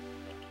earth.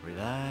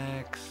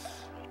 Relax.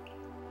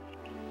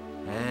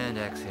 And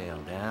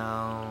exhale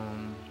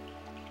down.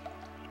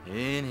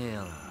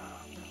 Inhale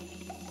up.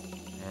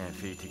 And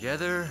feet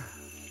together.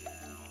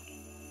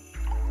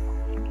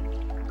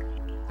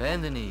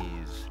 Bend the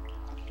knees.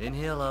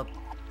 Inhale up.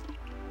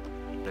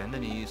 Bend the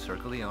knees,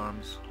 circle the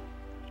arms.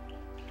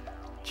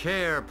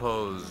 Chair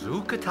pose,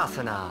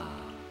 Utkatasana.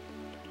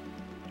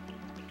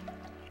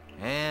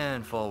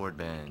 And forward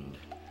bend.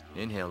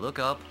 Inhale, look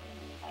up.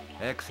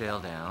 Exhale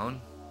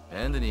down.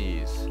 Bend the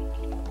knees.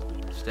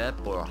 Step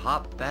or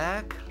hop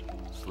back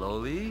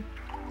slowly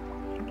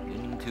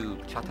into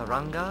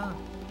Chaturanga.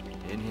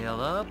 Inhale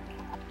up.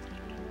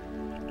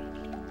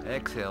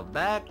 Exhale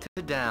back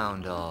to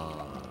down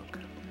dog.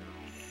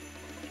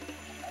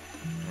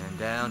 And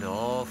down to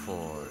all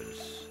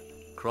fours.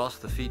 Cross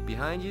the feet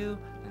behind you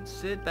and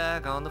sit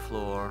back on the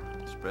floor.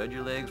 Spread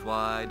your legs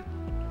wide.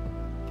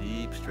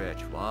 Deep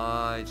stretch,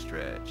 wide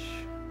stretch.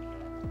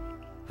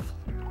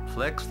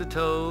 Flex the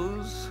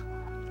toes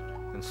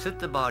and sit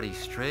the body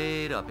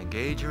straight up.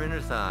 Engage your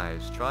inner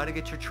thighs. Try to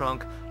get your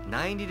trunk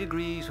 90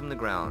 degrees from the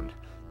ground.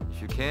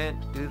 If you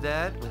can't do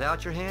that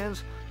without your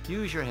hands,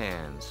 use your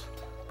hands.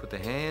 Put the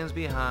hands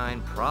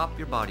behind, prop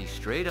your body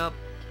straight up.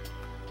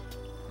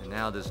 And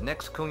now this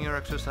next Kung Yo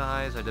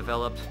exercise I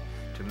developed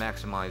to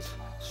maximize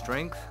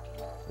strength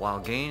while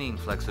gaining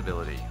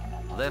flexibility.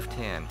 Left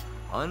hand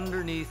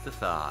underneath the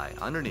thigh,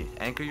 underneath,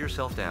 anchor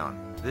yourself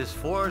down. This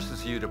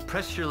forces you to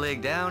press your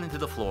leg down into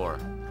the floor.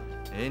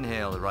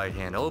 Inhale, the right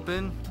hand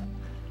open,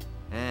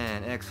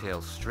 and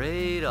exhale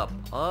straight up,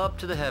 up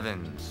to the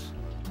heavens.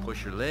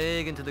 Push your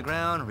leg into the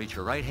ground, reach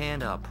your right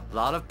hand up. A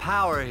lot of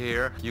power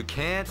here, you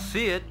can't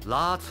see it.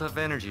 Lots of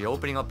energy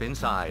opening up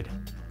inside.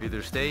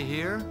 Either stay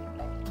here,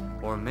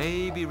 or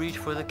maybe reach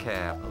for the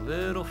calf a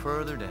little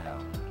further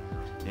down.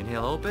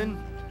 Inhale,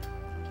 open,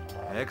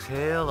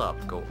 exhale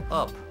up, go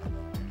up.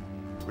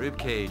 Rib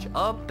cage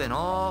up and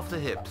off the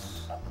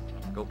hips.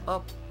 Go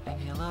up,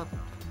 inhale up.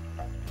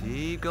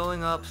 Keep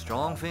going up,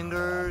 strong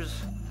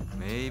fingers.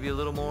 Maybe a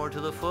little more to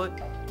the foot.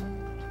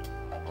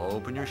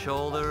 Open your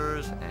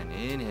shoulders and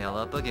inhale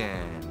up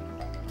again.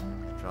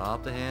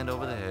 Drop the hand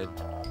over the head.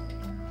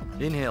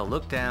 Inhale,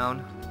 look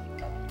down.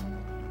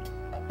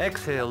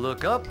 Exhale,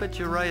 look up at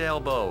your right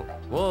elbow.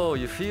 Whoa,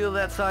 you feel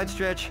that side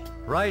stretch?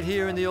 Right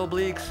here in the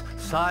obliques,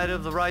 side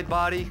of the right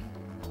body.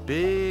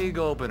 Big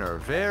opener.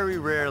 Very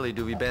rarely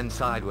do we bend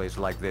sideways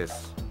like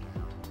this.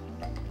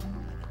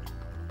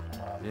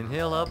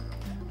 Inhale up.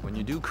 When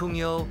you do Kung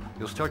Yo,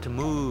 you'll start to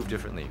move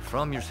differently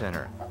from your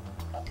center.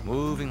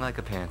 Moving like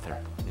a panther.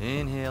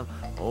 Inhale,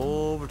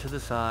 over to the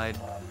side.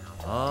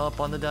 Up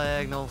on the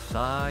diagonal,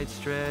 side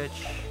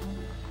stretch.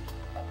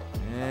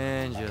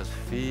 And just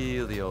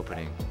feel the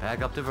opening.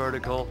 Back up to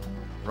vertical.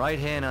 Right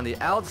hand on the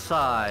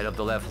outside of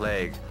the left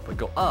leg. But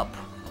go up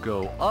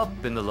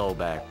in the low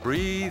back.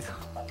 Breathe.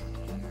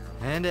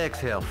 And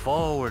exhale,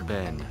 forward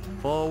bend,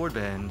 forward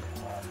bend,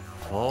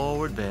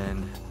 forward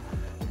bend,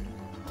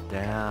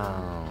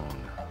 down.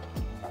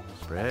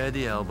 Spread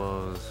the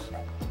elbows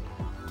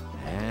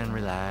and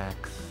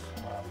relax.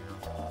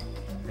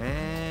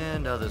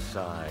 And other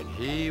side,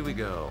 here we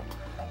go.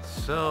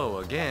 So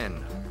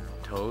again,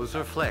 toes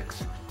are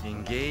flexed.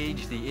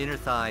 Engage the inner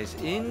thighs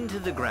into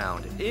the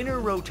ground, inner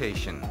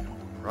rotation.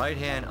 Right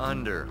hand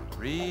under,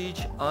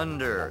 reach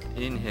under,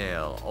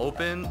 inhale,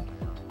 open.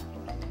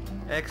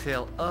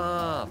 Exhale,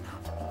 up,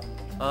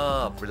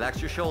 up. Relax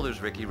your shoulders,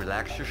 Ricky.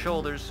 Relax your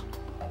shoulders.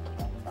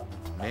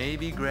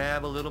 Maybe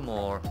grab a little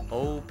more.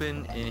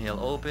 Open, inhale,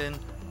 open.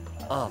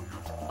 Up,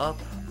 up,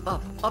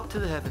 up, up to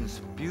the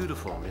heavens.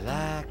 Beautiful.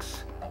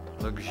 Relax.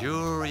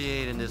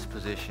 Luxuriate in this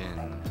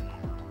position.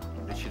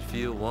 It should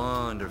feel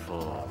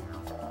wonderful.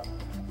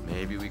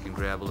 Maybe we can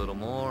grab a little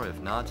more.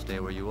 If not, stay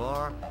where you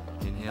are.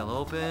 Inhale,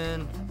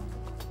 open.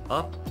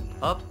 Up,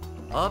 up,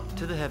 up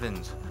to the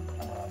heavens.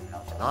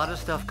 A lot of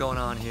stuff going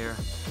on here.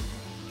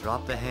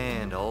 Drop the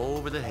hand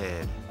over the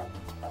head.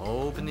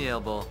 Open the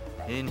elbow.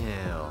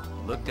 Inhale.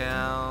 Look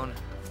down.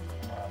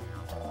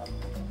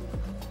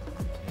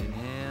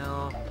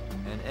 Inhale.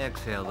 And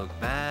exhale. Look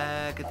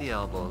back at the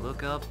elbow.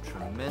 Look up.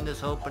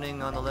 Tremendous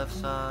opening on the left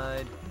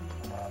side.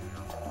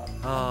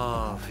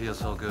 Oh, feels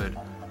so good.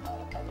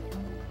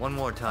 One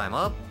more time.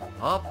 Up.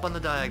 Up on the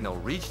diagonal.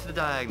 Reach to the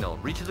diagonal.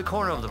 Reach to the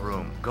corner of the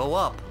room. Go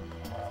up.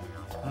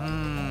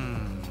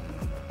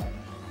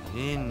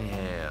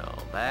 Inhale.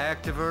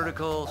 Back to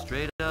vertical.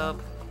 Straight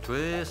up.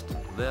 Twist.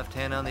 Left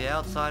hand on the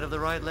outside of the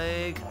right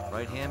leg.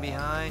 Right hand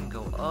behind.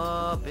 Go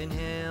up.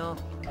 Inhale.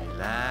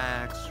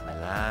 Relax,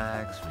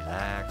 relax,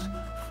 relax.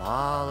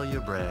 Follow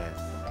your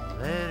breath.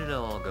 Let it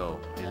all go.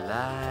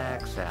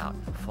 Relax out.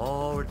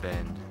 Forward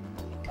bend.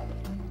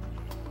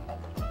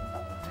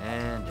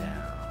 And down.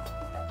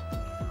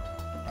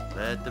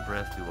 Let the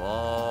breath do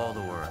all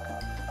the work.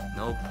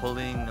 No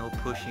pulling, no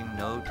pushing,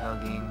 no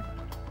tugging.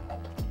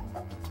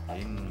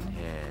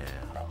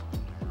 Inhale.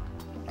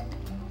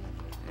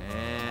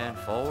 And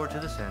forward to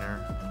the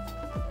center.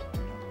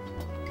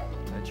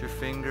 Let your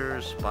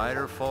fingers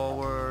spider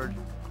forward.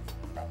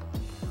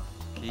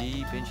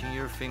 Keep inching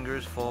your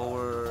fingers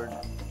forward.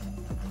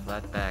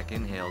 Flat back.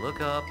 Inhale.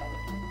 Look up.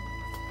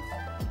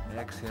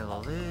 Exhale a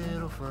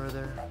little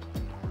further.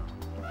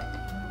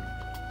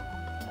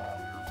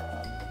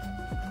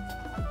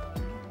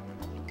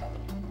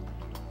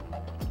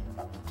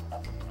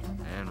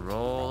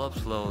 Roll up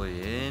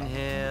slowly.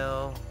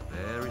 Inhale,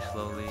 very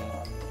slowly.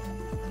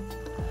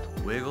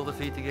 Wiggle the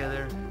feet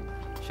together.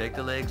 Shake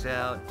the legs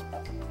out.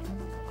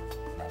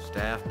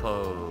 Staff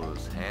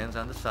pose. Hands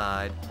on the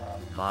side.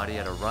 Body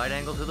at a right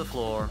angle to the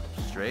floor.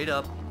 Straight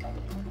up.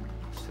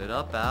 Sit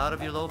up out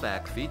of your low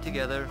back. Feet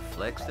together.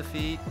 Flex the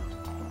feet.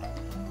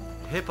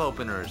 Hip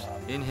openers.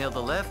 Inhale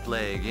the left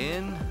leg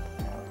in.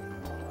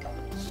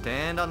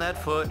 Stand on that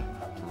foot.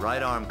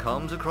 Right arm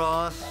comes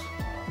across.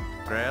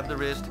 Grab the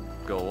wrist.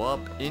 Go up,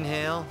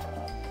 inhale.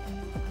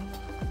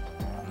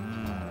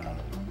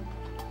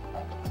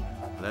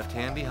 Left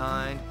hand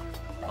behind.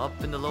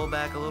 Up in the low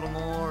back a little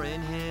more.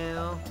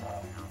 Inhale.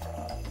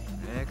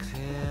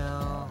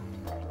 Exhale.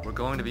 We're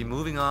going to be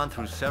moving on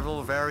through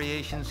several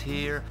variations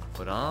here,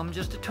 but I'm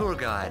just a tour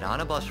guide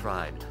on a bus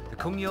ride, the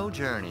Kung Yo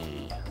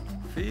journey.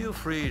 Feel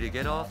free to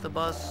get off the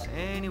bus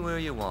anywhere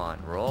you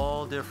want. We're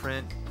all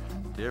different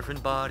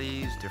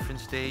bodies,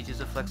 different stages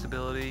of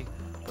flexibility,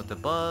 but the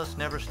bus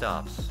never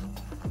stops.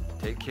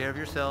 Take care of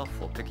yourself.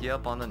 We'll pick you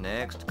up on the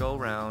next go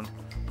round.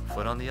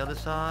 Foot on the other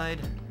side.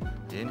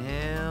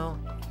 Inhale.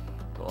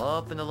 Go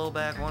up in the low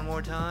back one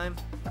more time.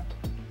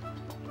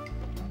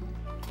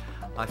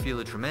 I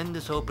feel a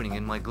tremendous opening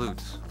in my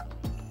glutes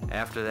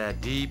after that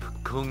deep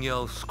Kung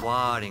Yo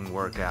squatting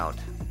workout.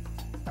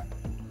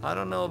 I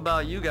don't know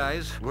about you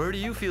guys. Where do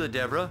you feel it,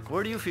 Deborah?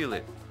 Where do you feel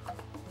it?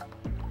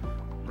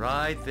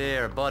 Right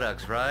there,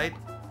 buttocks, right?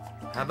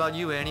 How about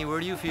you, Annie? Where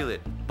do you feel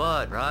it?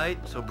 Butt, right?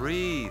 So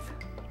breathe.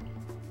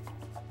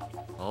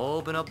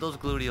 Open up those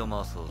gluteal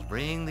muscles.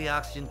 Bring the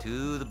oxygen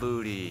to the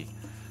booty.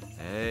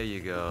 There you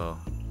go.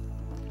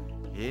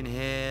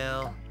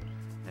 Inhale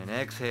and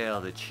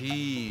exhale the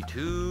chi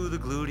to the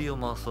gluteal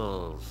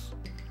muscles.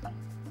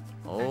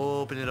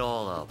 Open it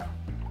all up.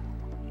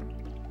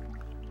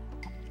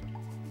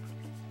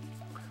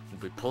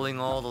 We'll be pulling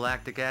all the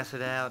lactic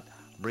acid out,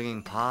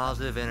 bringing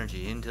positive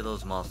energy into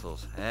those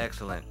muscles.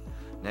 Excellent.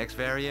 Next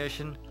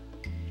variation.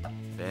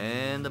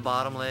 Bend the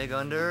bottom leg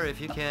under if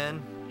you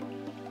can.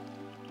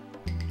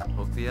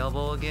 Hook the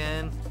elbow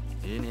again.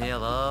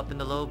 Inhale up in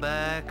the low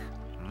back.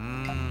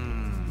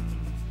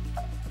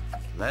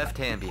 Left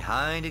hand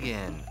behind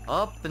again.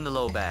 Up in the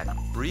low back.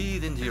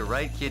 Breathe into your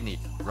right kidney.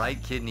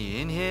 Right kidney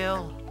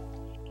inhale.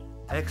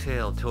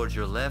 Exhale towards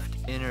your left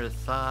inner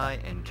thigh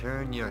and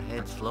turn your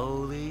head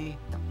slowly.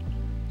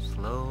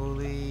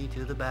 Slowly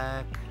to the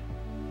back.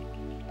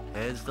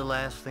 Head's the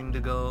last thing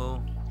to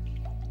go.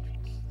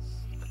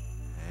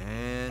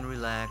 And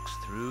relax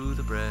through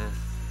the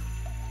breath.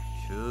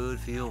 Should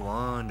feel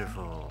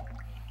wonderful.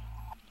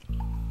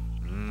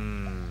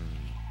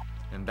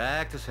 And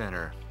back to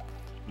center.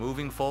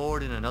 Moving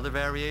forward in another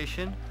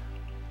variation.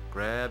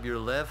 Grab your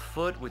left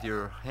foot with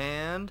your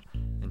hand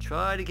and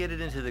try to get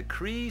it into the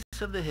crease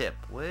of the hip,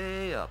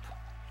 way up.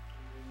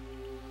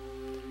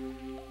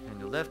 And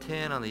your left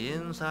hand on the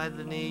inside of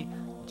the knee.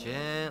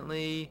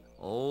 Gently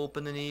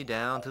open the knee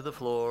down to the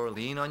floor.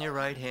 Lean on your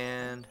right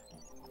hand.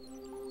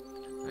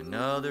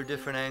 Another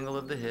different angle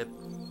of the hip.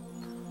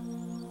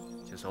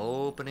 Just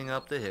opening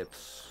up the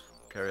hips.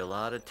 Carry a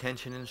lot of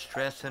tension and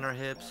stress in our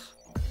hips.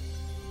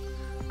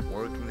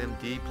 Working them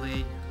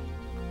deeply.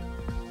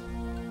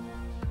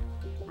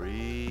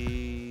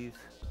 Breathe.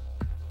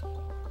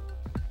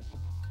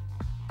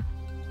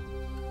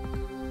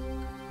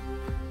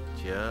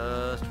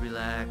 Just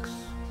relax.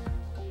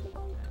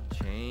 And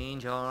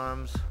change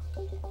arms.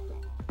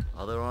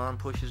 Other arm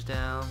pushes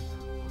down.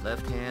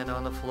 Left hand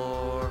on the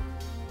floor.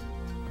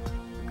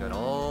 We've got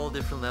all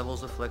different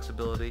levels of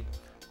flexibility.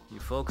 You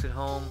folks at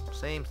home,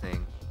 same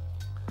thing.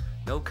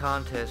 No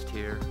contest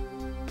here.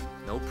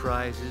 No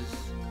prizes.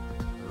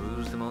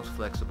 Who's the most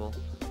flexible?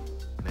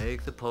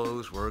 Make the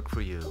pose work for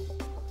you.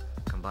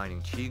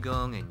 Combining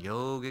Qigong and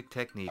yogic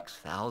techniques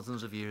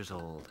thousands of years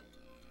old.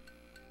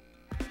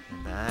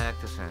 And back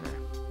to center.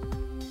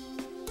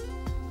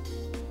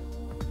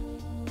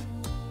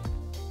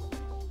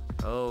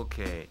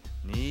 Okay,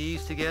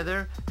 knees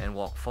together and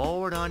walk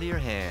forward onto your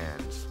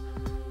hands.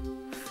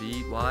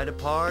 Feet wide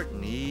apart,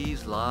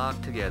 knees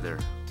locked together.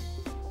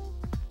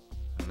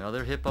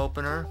 Another hip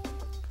opener.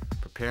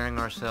 Preparing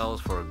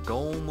ourselves for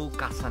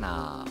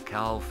Gomukhasana,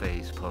 cow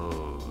face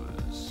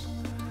pose.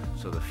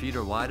 So the feet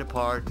are wide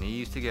apart,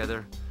 knees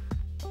together.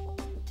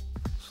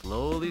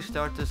 Slowly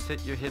start to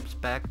sit your hips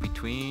back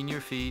between your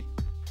feet.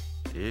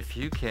 If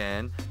you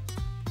can,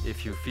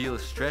 if you feel a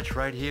stretch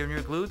right here in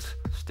your glutes,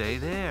 stay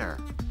there.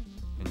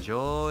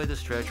 Enjoy the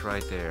stretch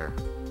right there.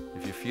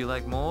 If you feel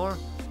like more,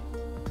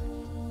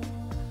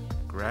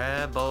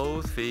 grab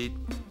both feet.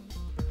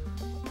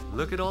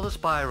 Look at all the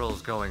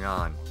spirals going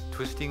on.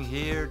 Twisting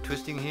here,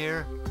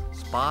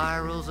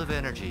 spirals of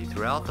energy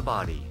throughout the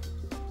body,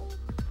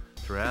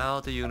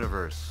 throughout the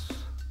universe.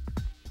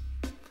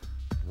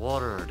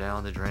 Water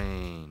down the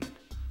drain.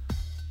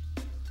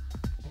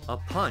 A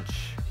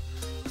punch,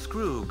 a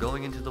screw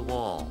going into the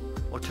wall,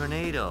 or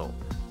tornado,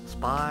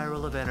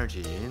 spiral of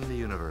energy in the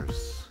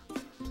universe.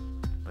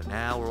 But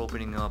now we're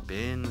opening up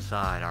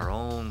inside our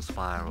own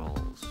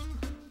spirals,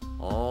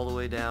 all the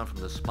way down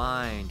from the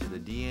spine to the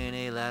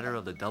DNA ladder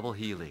of the double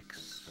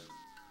helix.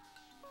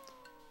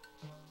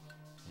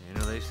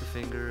 Interlace the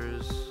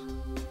fingers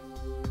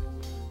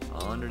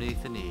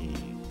underneath the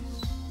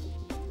knees.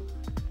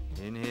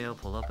 Inhale,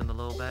 pull up in the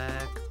low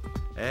back.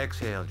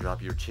 Exhale,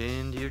 drop your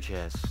chin to your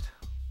chest.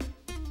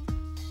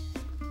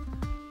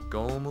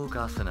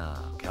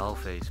 Gomukhasana, cow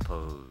face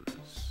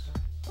pose.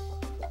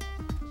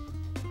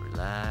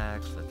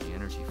 Relax, let the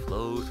energy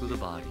flow through the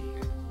body.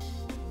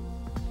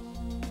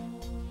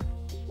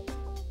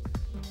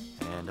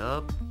 And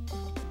up,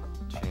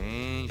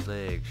 change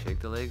legs, shake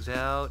the legs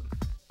out.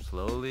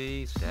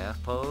 Slowly,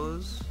 staff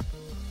pose.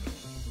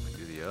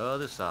 Do the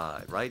other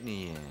side, right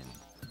knee in.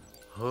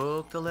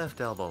 Hook the left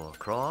elbow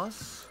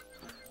across.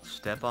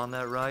 Step on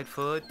that right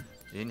foot.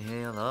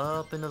 Inhale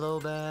up in the low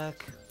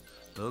back.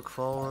 Look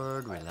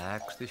forward,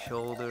 relax the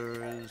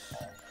shoulders.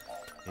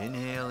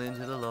 Inhale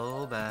into the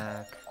low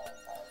back.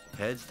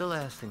 Head's the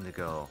last thing to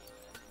go.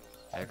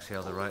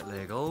 Exhale the right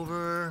leg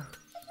over.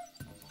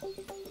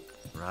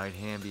 Right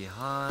hand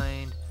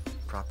behind.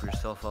 Prop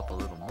yourself up a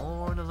little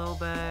more in the low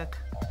back.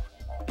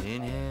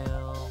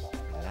 Inhale,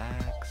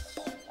 relax,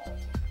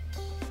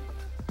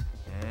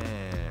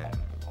 and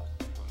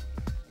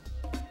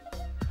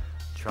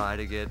try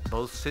to get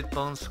both sit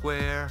bones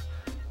square,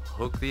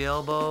 hook the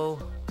elbow,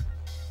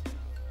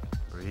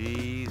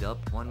 breathe up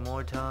one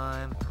more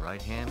time,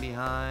 right hand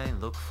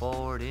behind, look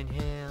forward,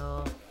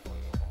 inhale,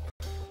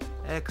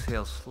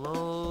 exhale,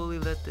 slowly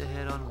let the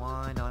head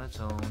unwind on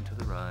its own to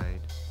the right,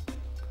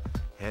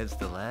 head's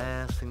the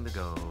last thing to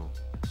go,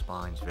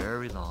 spine's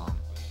very long.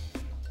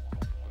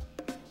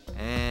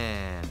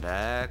 And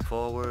back,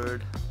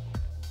 forward.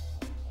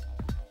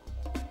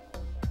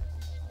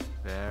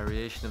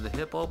 Variation of the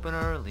hip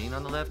opener. Lean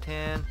on the left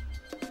hand.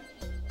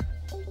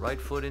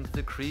 Right foot into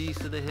the crease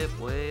of the hip,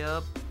 way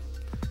up.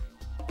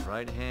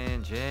 Right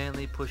hand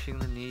gently pushing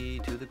the knee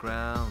to the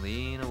ground.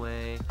 Lean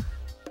away.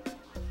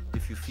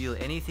 If you feel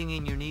anything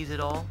in your knees at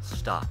all,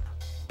 stop.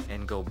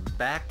 And go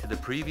back to the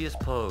previous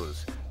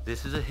pose.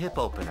 This is a hip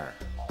opener.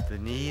 The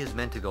knee is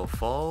meant to go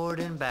forward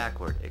and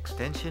backward.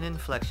 Extension and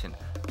flexion.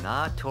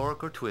 Not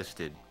torque or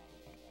twisted.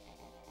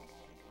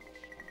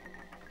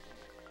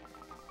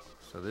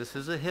 So this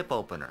is a hip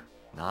opener,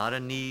 not a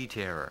knee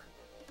terror.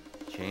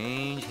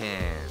 Change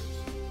hands.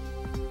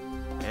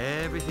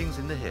 Everything's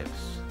in the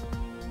hips.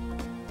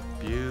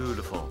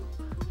 Beautiful.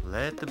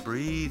 Let the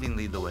breathing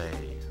lead the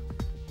way.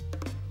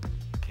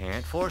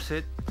 Can't force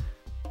it.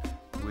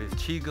 With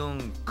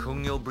Qigong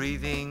Kungyo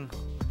breathing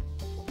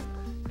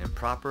and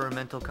proper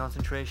mental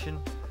concentration,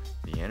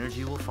 the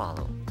energy will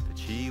follow. The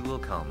Qi will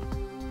come.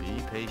 Be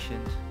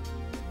patient,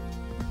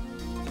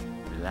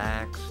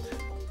 relaxed,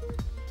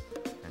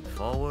 and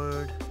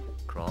forward,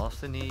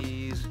 cross the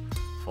knees,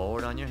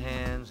 forward on your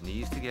hands,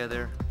 knees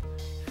together,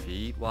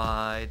 feet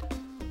wide.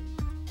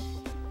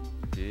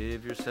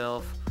 Give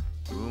yourself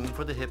room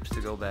for the hips to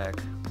go back.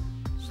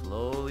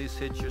 Slowly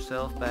sit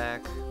yourself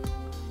back,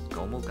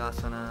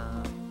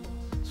 Gomukhasana.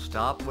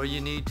 Stop where you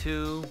need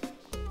to,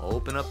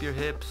 open up your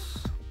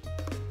hips.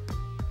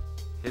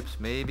 Hips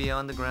may be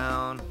on the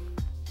ground.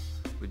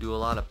 We do a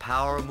lot of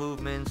power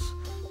movements,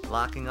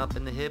 locking up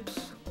in the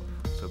hips.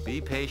 So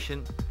be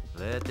patient,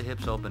 let the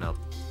hips open up.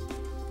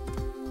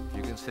 If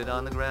you can sit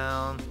on the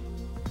ground,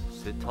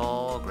 sit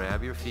tall,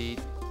 grab your feet.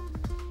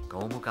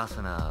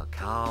 Gomukhasana,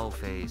 cow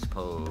face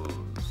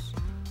pose.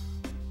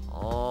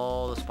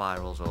 All the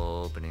spirals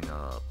opening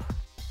up.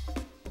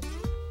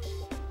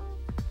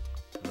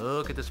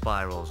 Look at the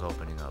spirals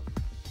opening up.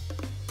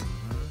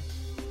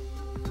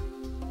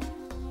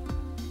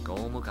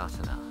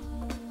 Gomukhasana.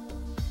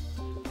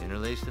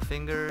 Interlace the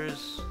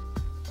fingers.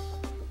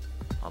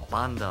 a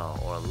banda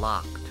or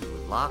lock to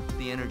lock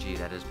the energy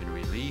that has been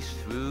released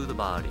through the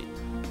body.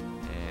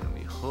 And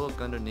we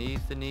hook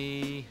underneath the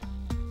knee.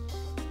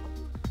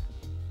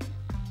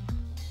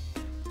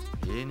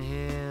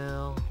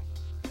 Inhale,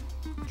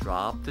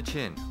 drop the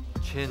chin,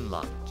 chin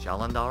lock,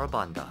 Jalandhara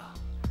Bandha.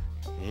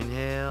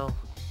 Inhale,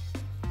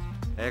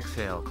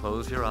 exhale,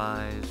 close your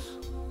eyes.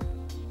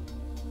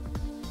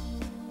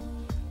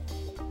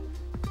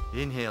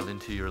 Inhale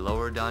into your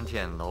lower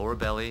dantian, lower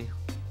belly.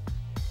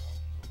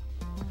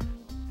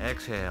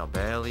 Exhale,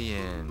 belly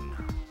in.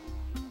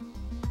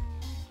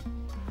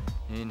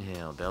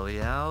 Inhale,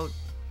 belly out.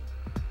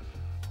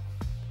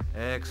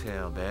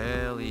 Exhale,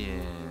 belly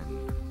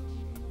in.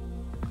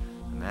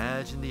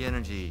 Imagine the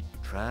energy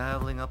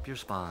traveling up your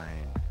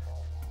spine.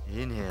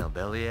 Inhale,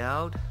 belly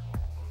out.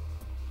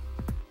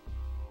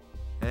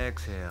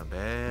 Exhale,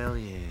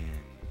 belly in.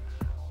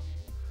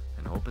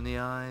 And open the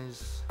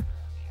eyes.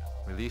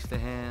 Release the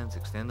hands,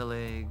 extend the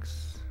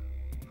legs.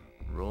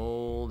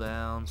 Roll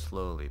down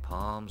slowly,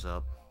 palms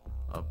up.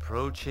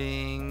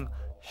 Approaching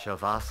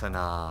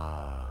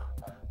Shavasana,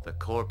 the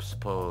corpse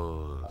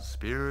pose,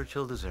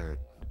 spiritual dessert,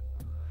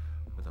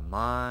 with a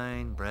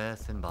mind,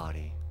 breath, and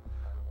body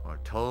are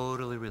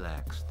totally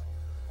relaxed.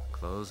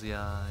 Close the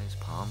eyes,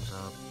 palms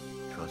up,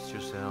 trust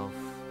yourself.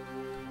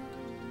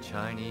 In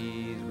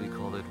Chinese, we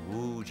call it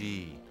Wu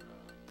Ji,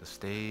 the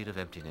state of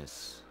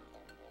emptiness.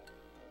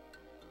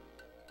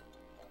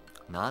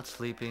 Not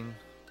sleeping,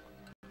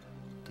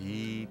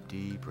 deep,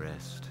 deep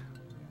rest.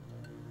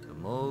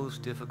 The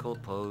most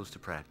difficult pose to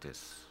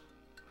practice.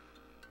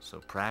 So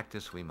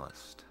practice we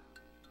must.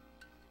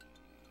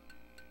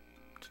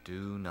 To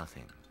do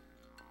nothing.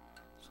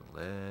 So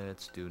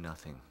let's do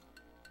nothing.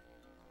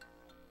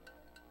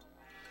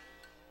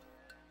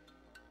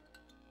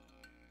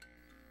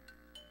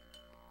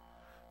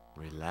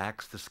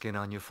 Relax the skin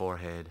on your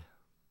forehead.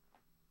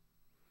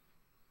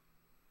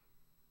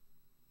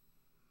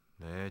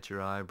 Let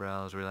your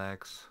eyebrows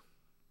relax.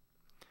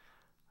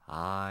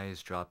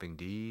 Eyes dropping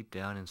deep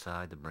down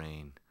inside the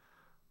brain,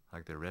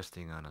 like they're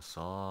resting on a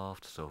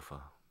soft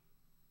sofa.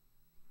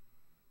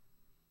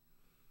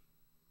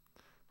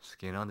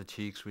 Skin on the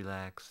cheeks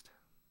relaxed.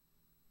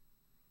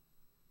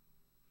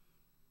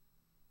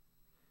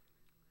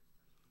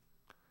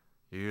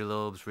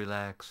 Earlobes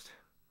relaxed.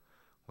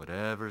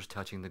 Whatever's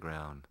touching the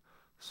ground,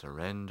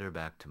 surrender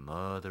back to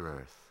Mother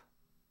Earth.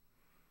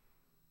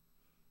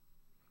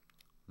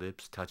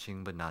 Lips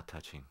touching but not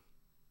touching.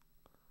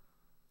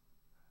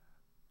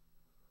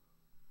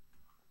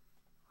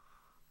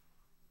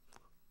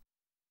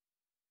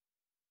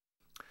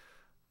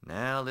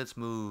 Now let's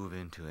move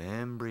into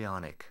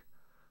embryonic,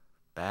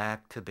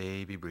 back to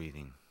baby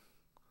breathing.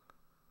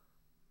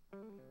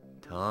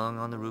 Tongue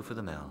on the roof of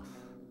the mouth.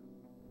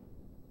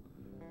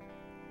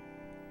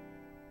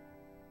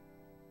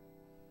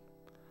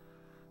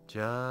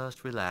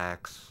 Just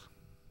relax.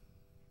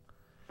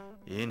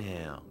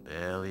 Inhale,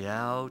 belly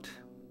out.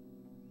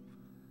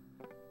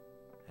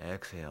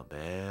 Exhale,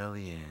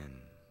 belly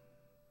in.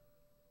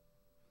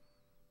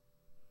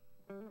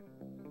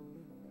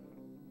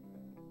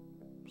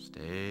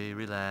 Stay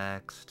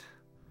relaxed.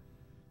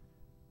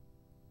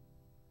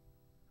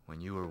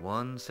 When you were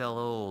 1 cell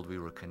old, we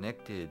were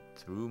connected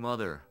through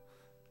Mother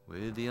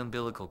with the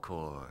umbilical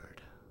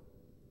cord,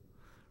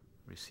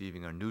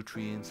 receiving our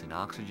nutrients and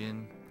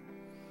oxygen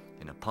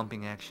in a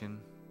pumping action.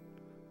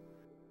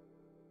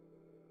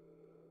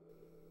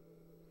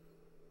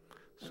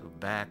 So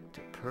back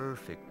to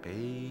perfect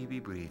baby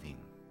breathing.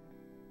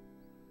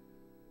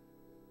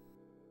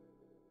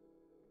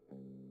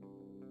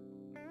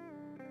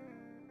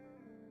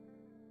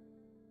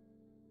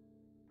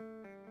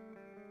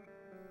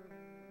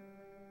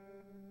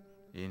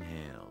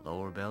 Inhale,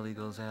 lower belly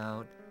goes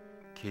out,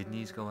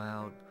 kidneys go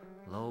out,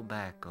 low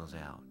back goes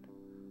out.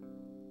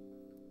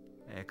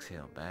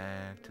 Exhale,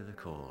 back to the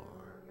core.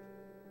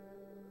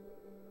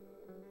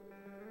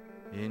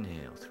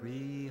 Inhale,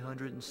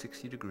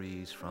 360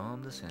 degrees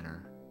from the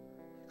center,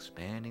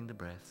 expanding the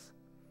breath.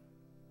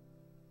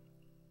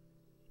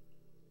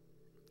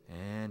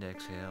 And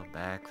exhale,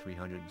 back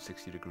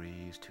 360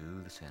 degrees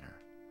to the center.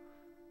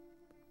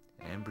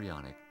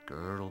 Embryonic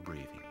girdle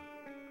breathing.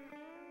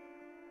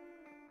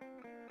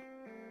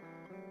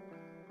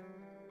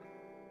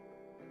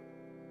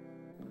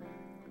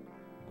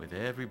 With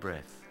every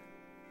breath,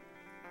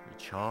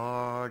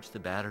 recharge the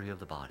battery of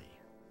the body,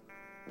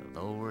 the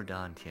lower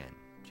dantian,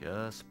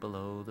 just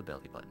below the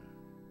belly button.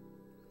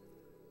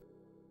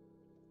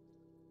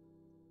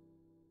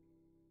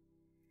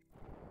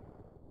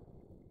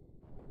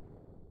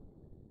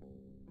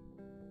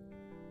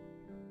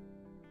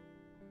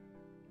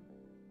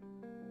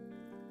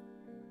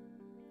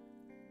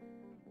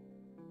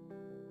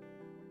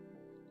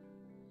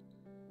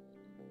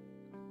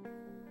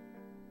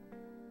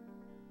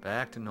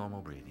 Back to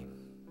normal breathing.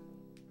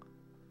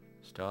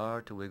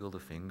 Start to wiggle the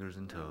fingers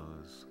and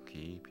toes.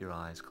 Keep your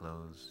eyes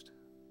closed.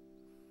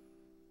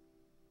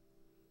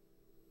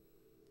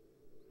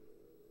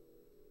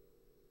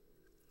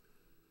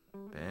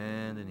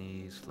 Bend the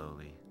knees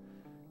slowly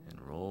and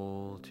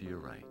roll to your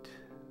right.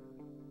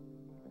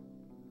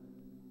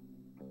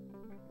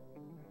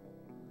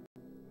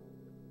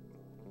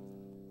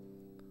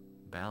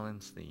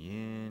 Balance the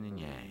yin and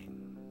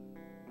yang.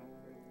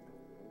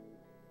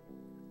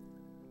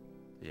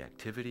 The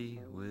activity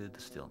with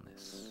the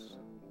stillness.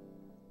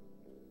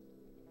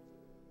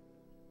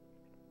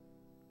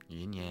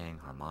 Yin-yang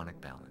harmonic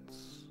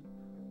balance.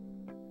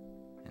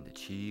 And the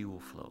qi will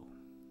flow.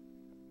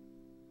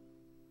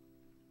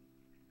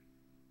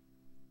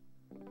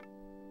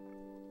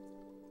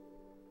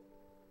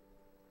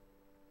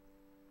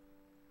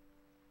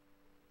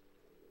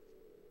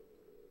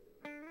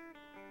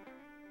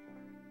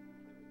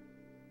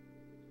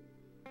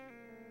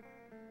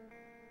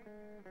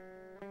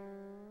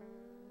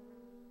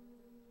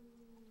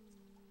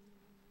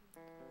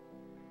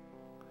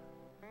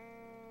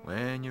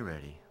 When you're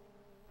ready,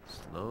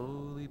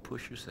 slowly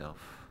push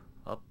yourself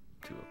up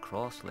to a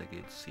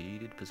cross-legged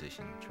seated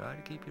position. Try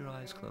to keep your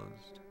eyes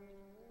closed.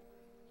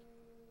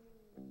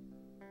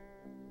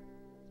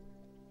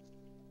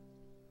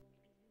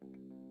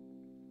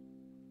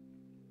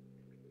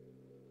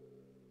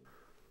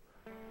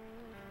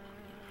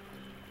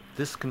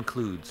 This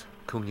concludes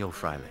Yo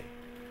Fraile.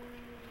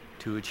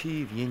 To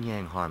achieve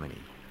yin-yang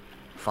harmony,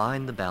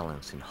 find the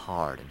balance in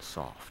hard and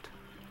soft,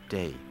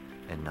 day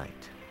and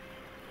night,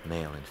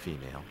 male and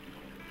female,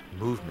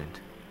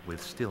 movement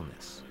with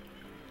stillness.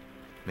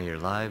 May your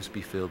lives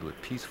be filled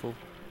with peaceful,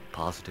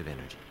 positive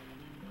energy.